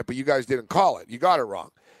ball went, but you guys didn't call it. You got it wrong.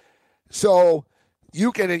 So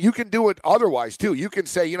you can do it otherwise, too. You can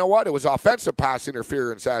say, you know what, it was offensive pass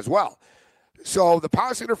interference as well. So the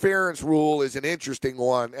pass interference rule is an interesting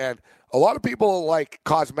one, and a lot of people, like,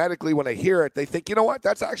 cosmetically, when they hear it, they think, you know what,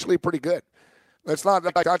 that's actually pretty good. That's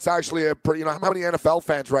actually a pretty, how many NFL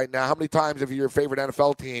fans right now, how many times, if you're your favorite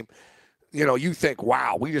NFL team, you think,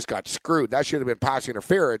 wow, we just got screwed. That should have been pass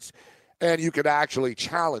interference, and you could actually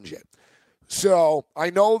challenge it. So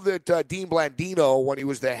I know that Dean Blandino, when he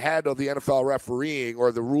was the head of the NFL refereeing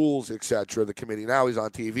or the rules, etc., the committee, now he's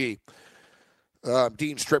on TV,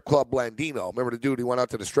 Dean Strip Club Blandino. Remember the dude who went out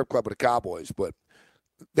to the strip club with the Cowboys, but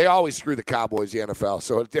they always screw the Cowboys, the NFL,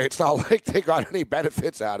 so it's not like they got any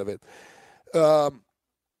benefits out of it. So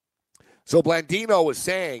Blandino was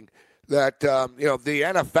saying that, the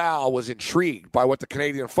NFL was intrigued by what the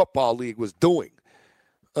Canadian Football League was doing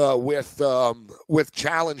with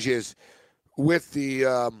challenges with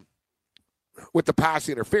the pass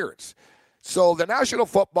interference. So the National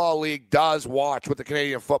Football League does watch what the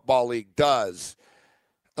Canadian Football League does.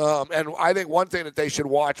 And I think one thing that they should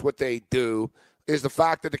watch what they do is the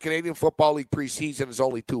fact that the Canadian Football League preseason is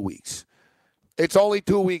only 2 weeks. It's only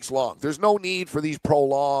 2 weeks long. There's no need for these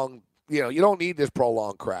prolonged, you don't need this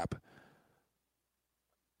prolonged crap.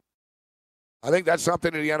 I think that's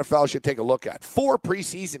something that the NFL should take a look at. 4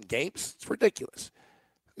 preseason games? It's ridiculous.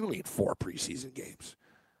 You don't need 4 preseason games.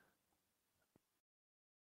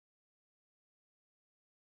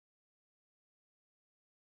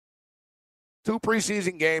 Two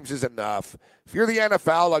preseason games is enough. If you're the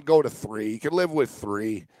NFL, I'd go to 3. You can live with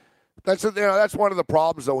 3. That's one of the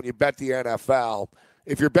problems, though, when you bet the NFL.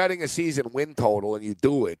 If you're betting a season win total and you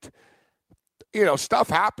do it, stuff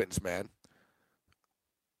happens, man.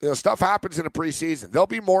 Stuff happens in the preseason. There'll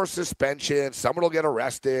be more suspensions. Someone will get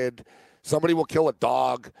arrested. Somebody will kill a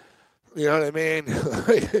dog. You know what I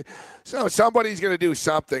mean? So somebody's going to do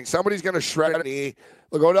something. Somebody's going to shred a knee.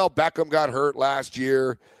 Look, Odell Beckham got hurt last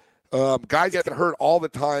year. Guys get hurt all the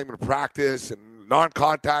time in practice and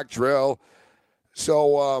non-contact drill.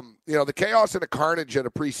 So, the chaos and the carnage in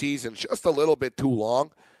the preseason is just a little bit too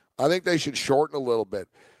long. I think they should shorten a little bit.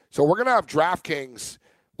 So we're going to have DraftKings.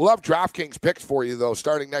 We'll have DraftKings picks for you, though,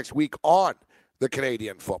 starting next week on the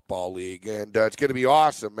Canadian Football League. And it's going to be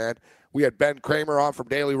awesome, man. We had Ben Kramer on from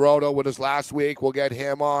Daily Roto with us last week. We'll get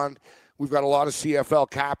him on. We've got a lot of CFL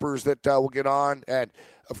cappers that we'll get on. And,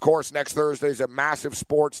 of course, next Thursday is a massive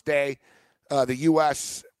sports day. The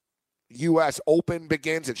U.S. Open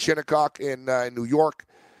begins at Shinnecock in New York.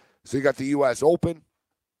 So you got the U.S. Open.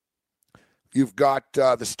 You've got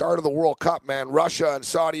the start of the World Cup, man. Russia and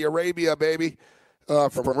Saudi Arabia, baby.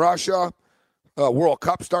 From Russia. World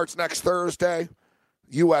Cup starts next Thursday.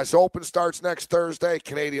 U.S. Open starts next Thursday.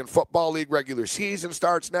 Canadian Football League regular season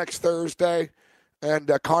starts next Thursday.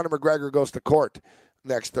 And Conor McGregor goes to court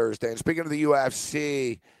next Thursday. And speaking of the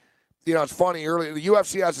UFC, it's funny. Earlier, the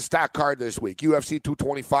UFC has a stacked card this week. UFC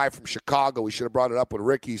 225 from Chicago. We should have brought it up with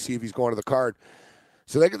Ricky, see if he's going to the card.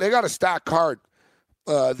 So they got a stacked card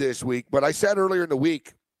this week. But I said earlier in the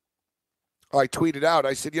week, I tweeted out,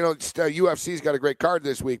 I said, UFC's got a great card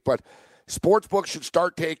this week, but sportsbooks should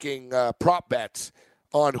start taking prop bets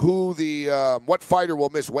on who what fighter will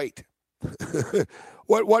miss weight.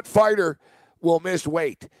 what fighter will miss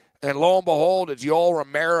weight. And lo and behold, it's Yoel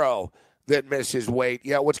Romero that misses weight.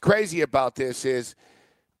 Yeah, what's crazy about this is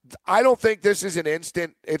I don't think this is an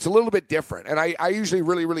instant. It's a little bit different. And I usually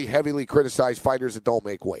really, really heavily criticize fighters that don't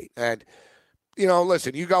make weight. And,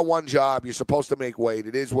 listen, you got one job. You're supposed to make weight.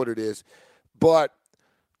 It is what it is. But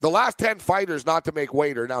the last 10 fighters not to make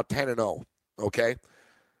weight are now 10-0, okay?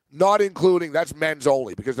 Not including, that's men's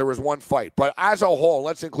only because there was one fight. But as a whole,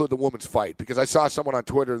 let's include the women's fight because I saw someone on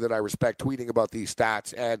Twitter that I respect tweeting about these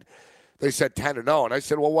stats, and they said 10-0. And I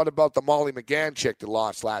said, well, what about the Molly McGann chick that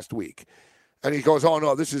lost last week? And he goes, oh,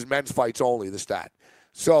 no, this is men's fights only, the stat.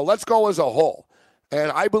 So let's go as a whole.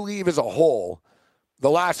 And I believe as a whole,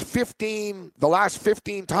 the last 15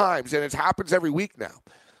 times, and it happens every week now,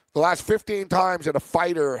 the last 15 times that a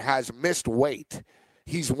fighter has missed weight,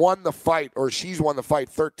 he's won the fight or she's won the fight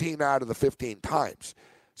 13 out of the 15 times.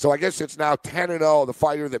 So I guess it's now 10-0. The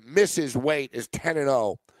fighter that misses weight is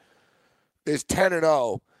 10-0. Is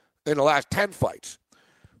 10-0 in the last 10 fights.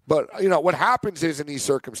 But, what happens is in these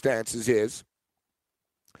circumstances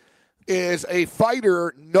is a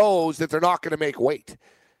fighter knows that they're not going to make weight,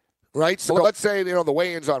 right? So let's say, the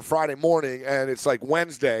weigh-in's on Friday morning and it's like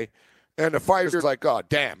Wednesday, and the fighter's like, oh,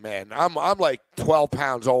 damn, man, I'm like 12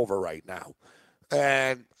 pounds over right now.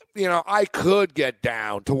 And, I could get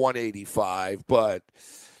down to 185, but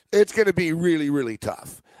it's going to be really, really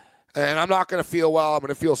tough. And I'm not going to feel well. I'm going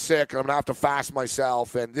to feel sick, and I'm going to have to fast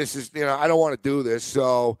myself. And this is, I don't want to do this.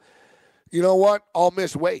 So, you know what? I'll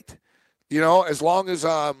miss weight. As long as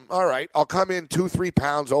all right, I'll come in 2-3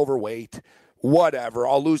 pounds overweight, whatever.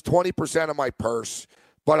 I'll lose 20% of my purse,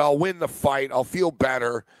 but I'll win the fight. I'll feel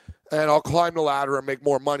better, and I'll climb the ladder and make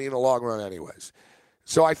more money in the long run anyways.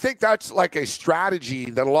 So I think that's like a strategy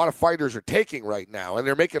that a lot of fighters are taking right now, and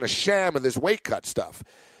they're making a sham of this weight cut stuff.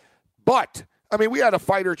 But, we had a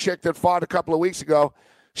fighter chick that fought a couple of weeks ago.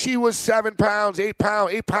 She was 7 pounds, 8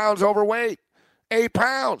 pounds overweight. 8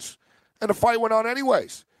 pounds. And the fight went on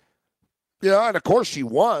anyways. And of course she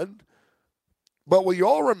won. But with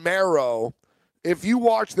Yoel Romero, if you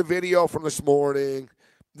watch the video from this morning,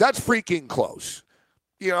 that's freaking close.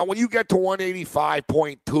 When you get to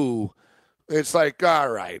 185.2, it's like, all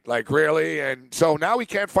right, like really? And so now he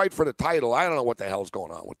can't fight for the title. I don't know what the hell's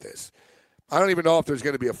going on with this. I don't even know if there's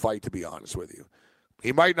going to be a fight, to be honest with you.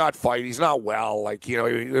 He might not fight. He's not well.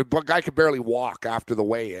 The guy could barely walk after the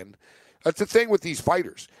weigh-in. That's the thing with these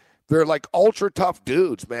fighters. They're like ultra tough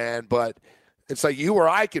dudes, man, but it's like you or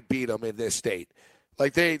I could beat them in this state.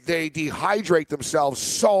 Like they dehydrate themselves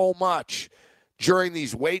so much during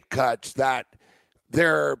these weight cuts that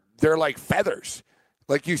they're like feathers.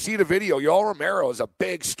 Like you see the video, Yoel Romero is a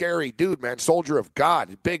big, scary dude, man, soldier of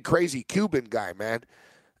God, big, crazy Cuban guy, man.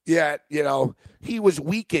 Yet, he was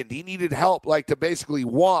weakened. He needed help, to basically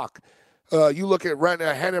walk. You look at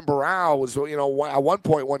Renan Barão was, at one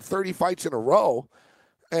point won 30 fights in a row.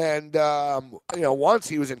 And, once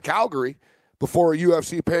he was in Calgary before a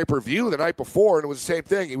UFC pay-per-view the night before, and it was the same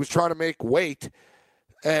thing. He was trying to make weight,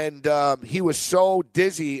 and he was so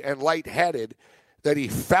dizzy and lightheaded that he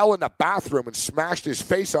fell in the bathroom and smashed his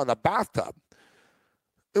face on the bathtub.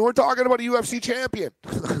 And we're talking about a UFC champion.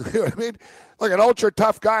 You know what I mean? Like an ultra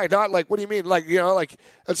tough guy, not like, what do you mean? Like, like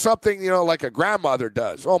it's something, like a grandmother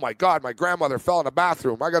does. Oh my God, my grandmother fell in the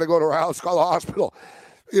bathroom. I got to go to her house, call the hospital.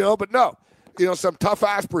 But no, some tough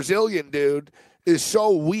ass Brazilian dude is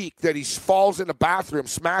so weak that he falls in the bathroom,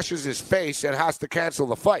 smashes his face, and has to cancel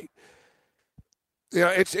the fight.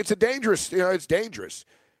 It's a dangerous, it's dangerous.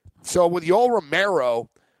 So with Yoel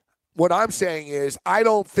Romero, what I'm saying is I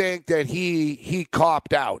don't think that he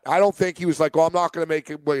copped out. I don't think he was like, I'm not going to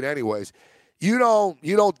make it weight anyways. You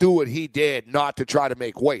don't do what he did not to try to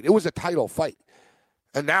make weight. It was a title fight.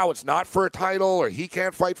 And now it's not for a title, or he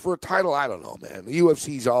can't fight for a title. I don't know, man. The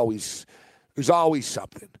UFC's there's always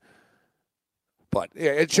something. But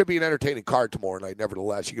yeah, it should be an entertaining card tomorrow night,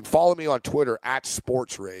 nevertheless. You can follow me on Twitter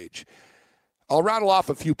 @SportsRage. I'll rattle off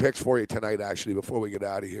a few picks for you tonight, actually, before we get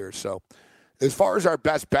out of here. So as far as our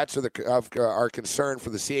best bets are concerned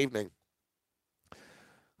for this evening,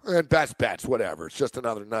 and best bets, whatever. It's just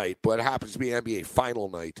another night, but it happens to be NBA final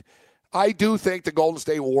night. I do think the Golden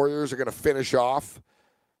State Warriors are going to finish off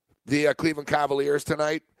the Cleveland Cavaliers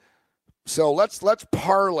tonight. So let's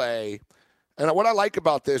parlay. And what I like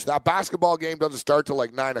about this, that basketball game doesn't start till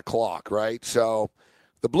like 9 o'clock, right? So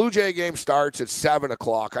the Blue Jay game starts at 7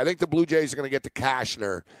 o'clock. I think the Blue Jays are going to get to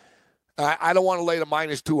Kashner. I don't want to lay the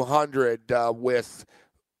minus 200 with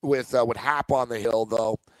Hap on the hill,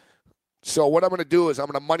 though. So what I'm going to do is I'm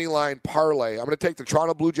going to money line parlay. I'm going to take the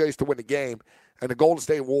Toronto Blue Jays to win the game and the Golden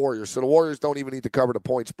State Warriors. So the Warriors don't even need to cover the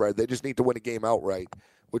point spread. They just need to win the game outright,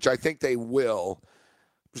 which I think they will.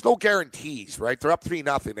 There's no guarantees, right? They're up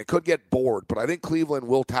 3-0. They could get bored, but I think Cleveland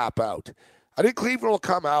will tap out. I think Cleveland will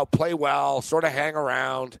come out, play well, sort of hang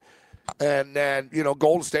around, and then,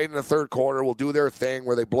 Golden State in the third quarter will do their thing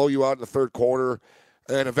where they blow you out in the third quarter,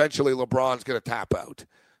 and eventually LeBron's going to tap out.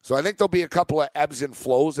 So I think there'll be a couple of ebbs and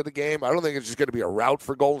flows of the game. I don't think it's just going to be a rout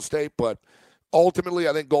for Golden State, but ultimately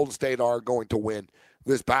I think Golden State are going to win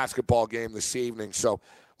this basketball game this evening. So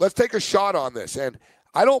let's take a shot on this. And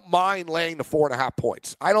I don't mind laying the 4.5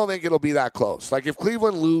 points. I don't think it'll be that close. Like if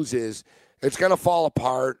Cleveland loses, it's going to fall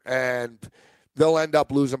apart and they'll end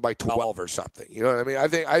up losing by 12 or something. You know what I mean? I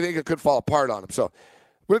think it could fall apart on them. So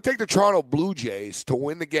we're going to take the Toronto Blue Jays to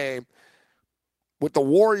win the game, with the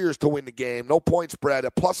Warriors to win the game, no point spread,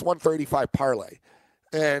 a plus 135 parlay.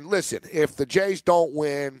 And listen, if the Jays don't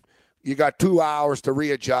win, you got 2 hours to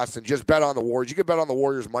readjust and just bet on the Warriors. You can bet on the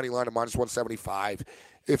Warriors money line at minus 175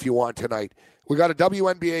 if you want tonight. We got a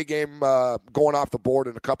WNBA game going off the board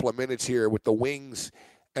in a couple of minutes here with the Wings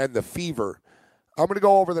and the Fever. I'm going to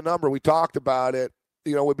go over the number. We talked about it.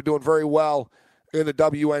 We've been doing very well in the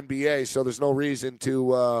WNBA, so there's no reason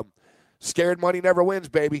to scared money never wins,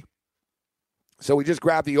 baby. So we just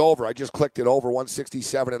grabbed the over. I just clicked it over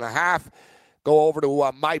 167.5. Go over to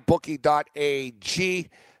mybookie.ag.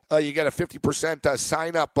 You get a 50%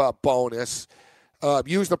 sign-up bonus.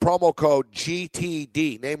 Use the promo code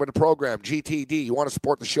GTD, name of the program, GTD. You want to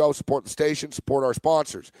support the show, support the station, support our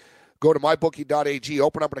sponsors. Go to mybookie.ag,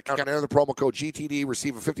 open up an account, enter the promo code GTD,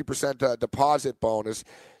 receive a 50% deposit bonus.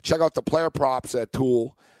 Check out the player props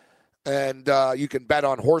tool, and you can bet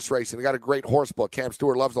on horse racing. They got a great horse book. Cam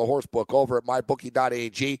Stewart loves the horse book over at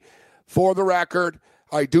mybookie.ag. For the record,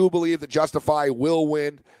 I do believe that Justify will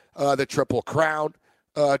win the Triple Crown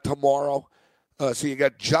tomorrow. So you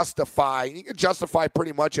got Justify. You can Justify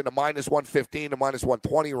pretty much in the minus 115 to minus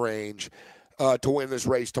 120 range to win this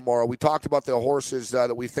race tomorrow. We talked about the horses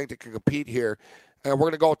that we think that can compete here. And we're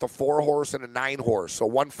going to go with the 4-horse and a 9-horse. So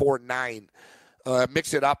 1, 4, 9.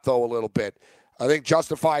 Mix it up, though, a little bit. I think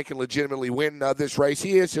Justify can legitimately win this race.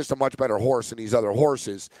 He is just a much better horse than these other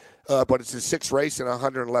horses. But it's his 6th race in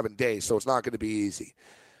 111 days, so it's not going to be easy.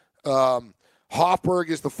 Hofburg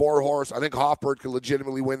is the 4-horse. I think Hofburg can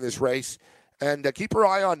legitimately win this race. And keep your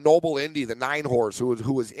eye on Noble Indy, the 9-horse,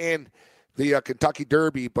 who was in the Kentucky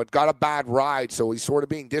Derby but got a bad ride, so he's sort of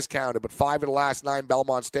being discounted. But 5 of the last 9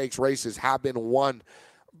 Belmont Stakes races have been won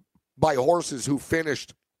by horses who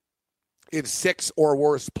finished in 6th or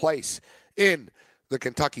worse place in the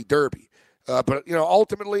Kentucky Derby. But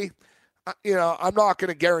ultimately, I'm not going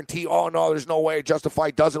to guarantee, oh, no, there's no way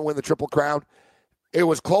Justify doesn't win the Triple Crown. It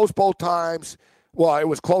was close both times. Well, it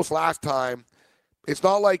was close last time. It's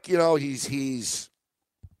not like, he's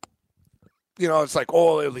it's like,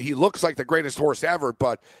 oh, he looks like the greatest horse ever,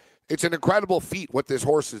 but it's an incredible feat what this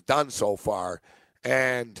horse has done so far.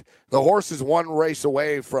 And the horse is one race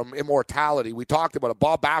away from immortality. We talked about it.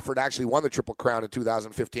 Bob Baffert actually won the Triple Crown in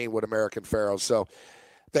 2015 with American Pharoah. So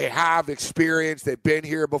they have experience. They've been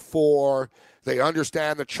here before. They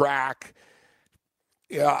understand the track.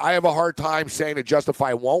 Yeah, I have a hard time saying that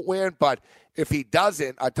Justify won't win, but if he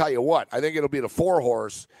doesn't, I tell you what, I think it'll be the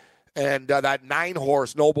 4-horse. And that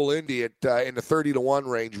 9-horse Noble Indy in the 30-1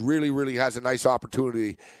 range really, really has a nice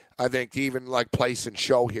opportunity, I think, to even place and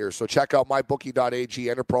show here. So check out mybookie.ag,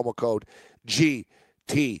 enter promo code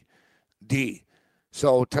GTD.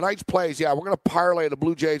 So tonight's plays, we're going to parlay the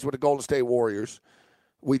Blue Jays with the Golden State Warriors.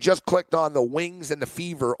 We just clicked on the Wings and the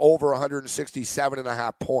Fever over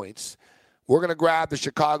 167.5 points. We're going to grab the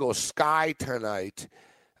Chicago Sky tonight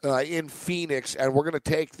in Phoenix, and we're going to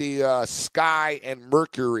take the Sky and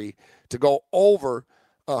Mercury to go over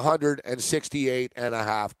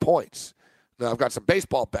 168.5 points. Now, I've got some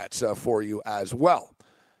baseball bets for you as well.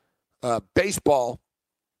 Baseball,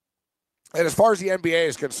 and as far as the NBA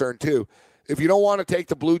is concerned, too, if you don't want to take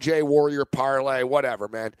the Blue Jay Warrior parlay, whatever,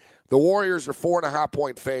 man. The Warriors are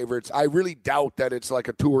 4.5-point favorites. I really doubt that it's like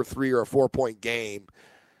a 2 or 3 or a 4-point game.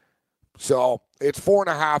 So it's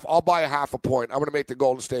 4.5. I'll buy a 0.5 point. I'm going to make the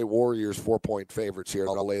Golden State Warriors 4-point favorites here.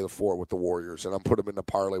 I'll lay the 4 with the Warriors, and I'm put them in the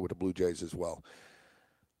parlay with the Blue Jays as well.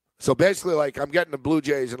 So basically, I'm getting the Blue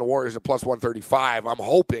Jays and the Warriors at plus 135. I'm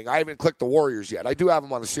hoping. I haven't clicked the Warriors yet. I do have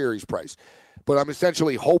them on the series price. But I'm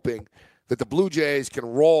essentially hoping that the Blue Jays can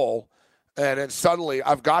roll, and then suddenly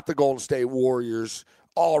I've got the Golden State Warriors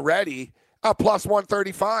already at plus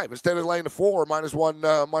 135 instead of laying the 4 minus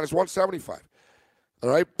 175. All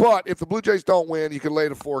right, but if the Blue Jays don't win, you can lay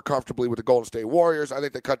the 4 comfortably with the Golden State Warriors. I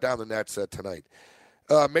think they cut down the nets tonight.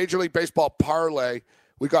 Major League Baseball parlay,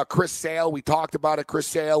 we got Chris Sale. We talked about it. Chris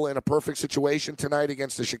Sale in a perfect situation tonight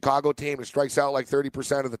against the Chicago team. It strikes out like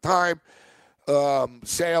 30% of the time.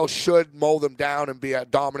 Sale should mow them down and be a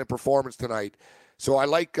dominant performance tonight. So I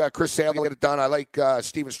like Chris Sale to get it done. I like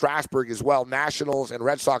Steven Strasburg as well. Nationals and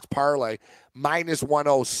Red Sox parlay, minus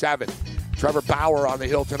 107. Trevor Bauer on the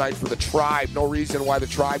hill tonight for the Tribe. No reason why the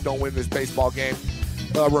Tribe don't win this baseball game.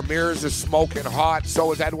 Ramirez is smoking hot.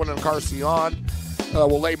 So is Edwin Encarnacion.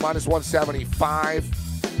 We'll lay minus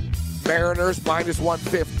 175. Mariners, minus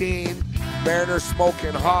 115. Mariners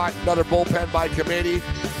smoking hot. Another bullpen by committee.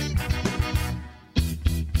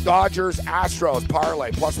 Dodgers, Astros,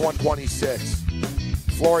 parlay, plus 126.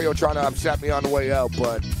 Florio trying to upset me on the way out,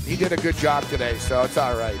 but he did a good job today, so it's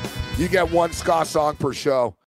all right. You get one ska song per show.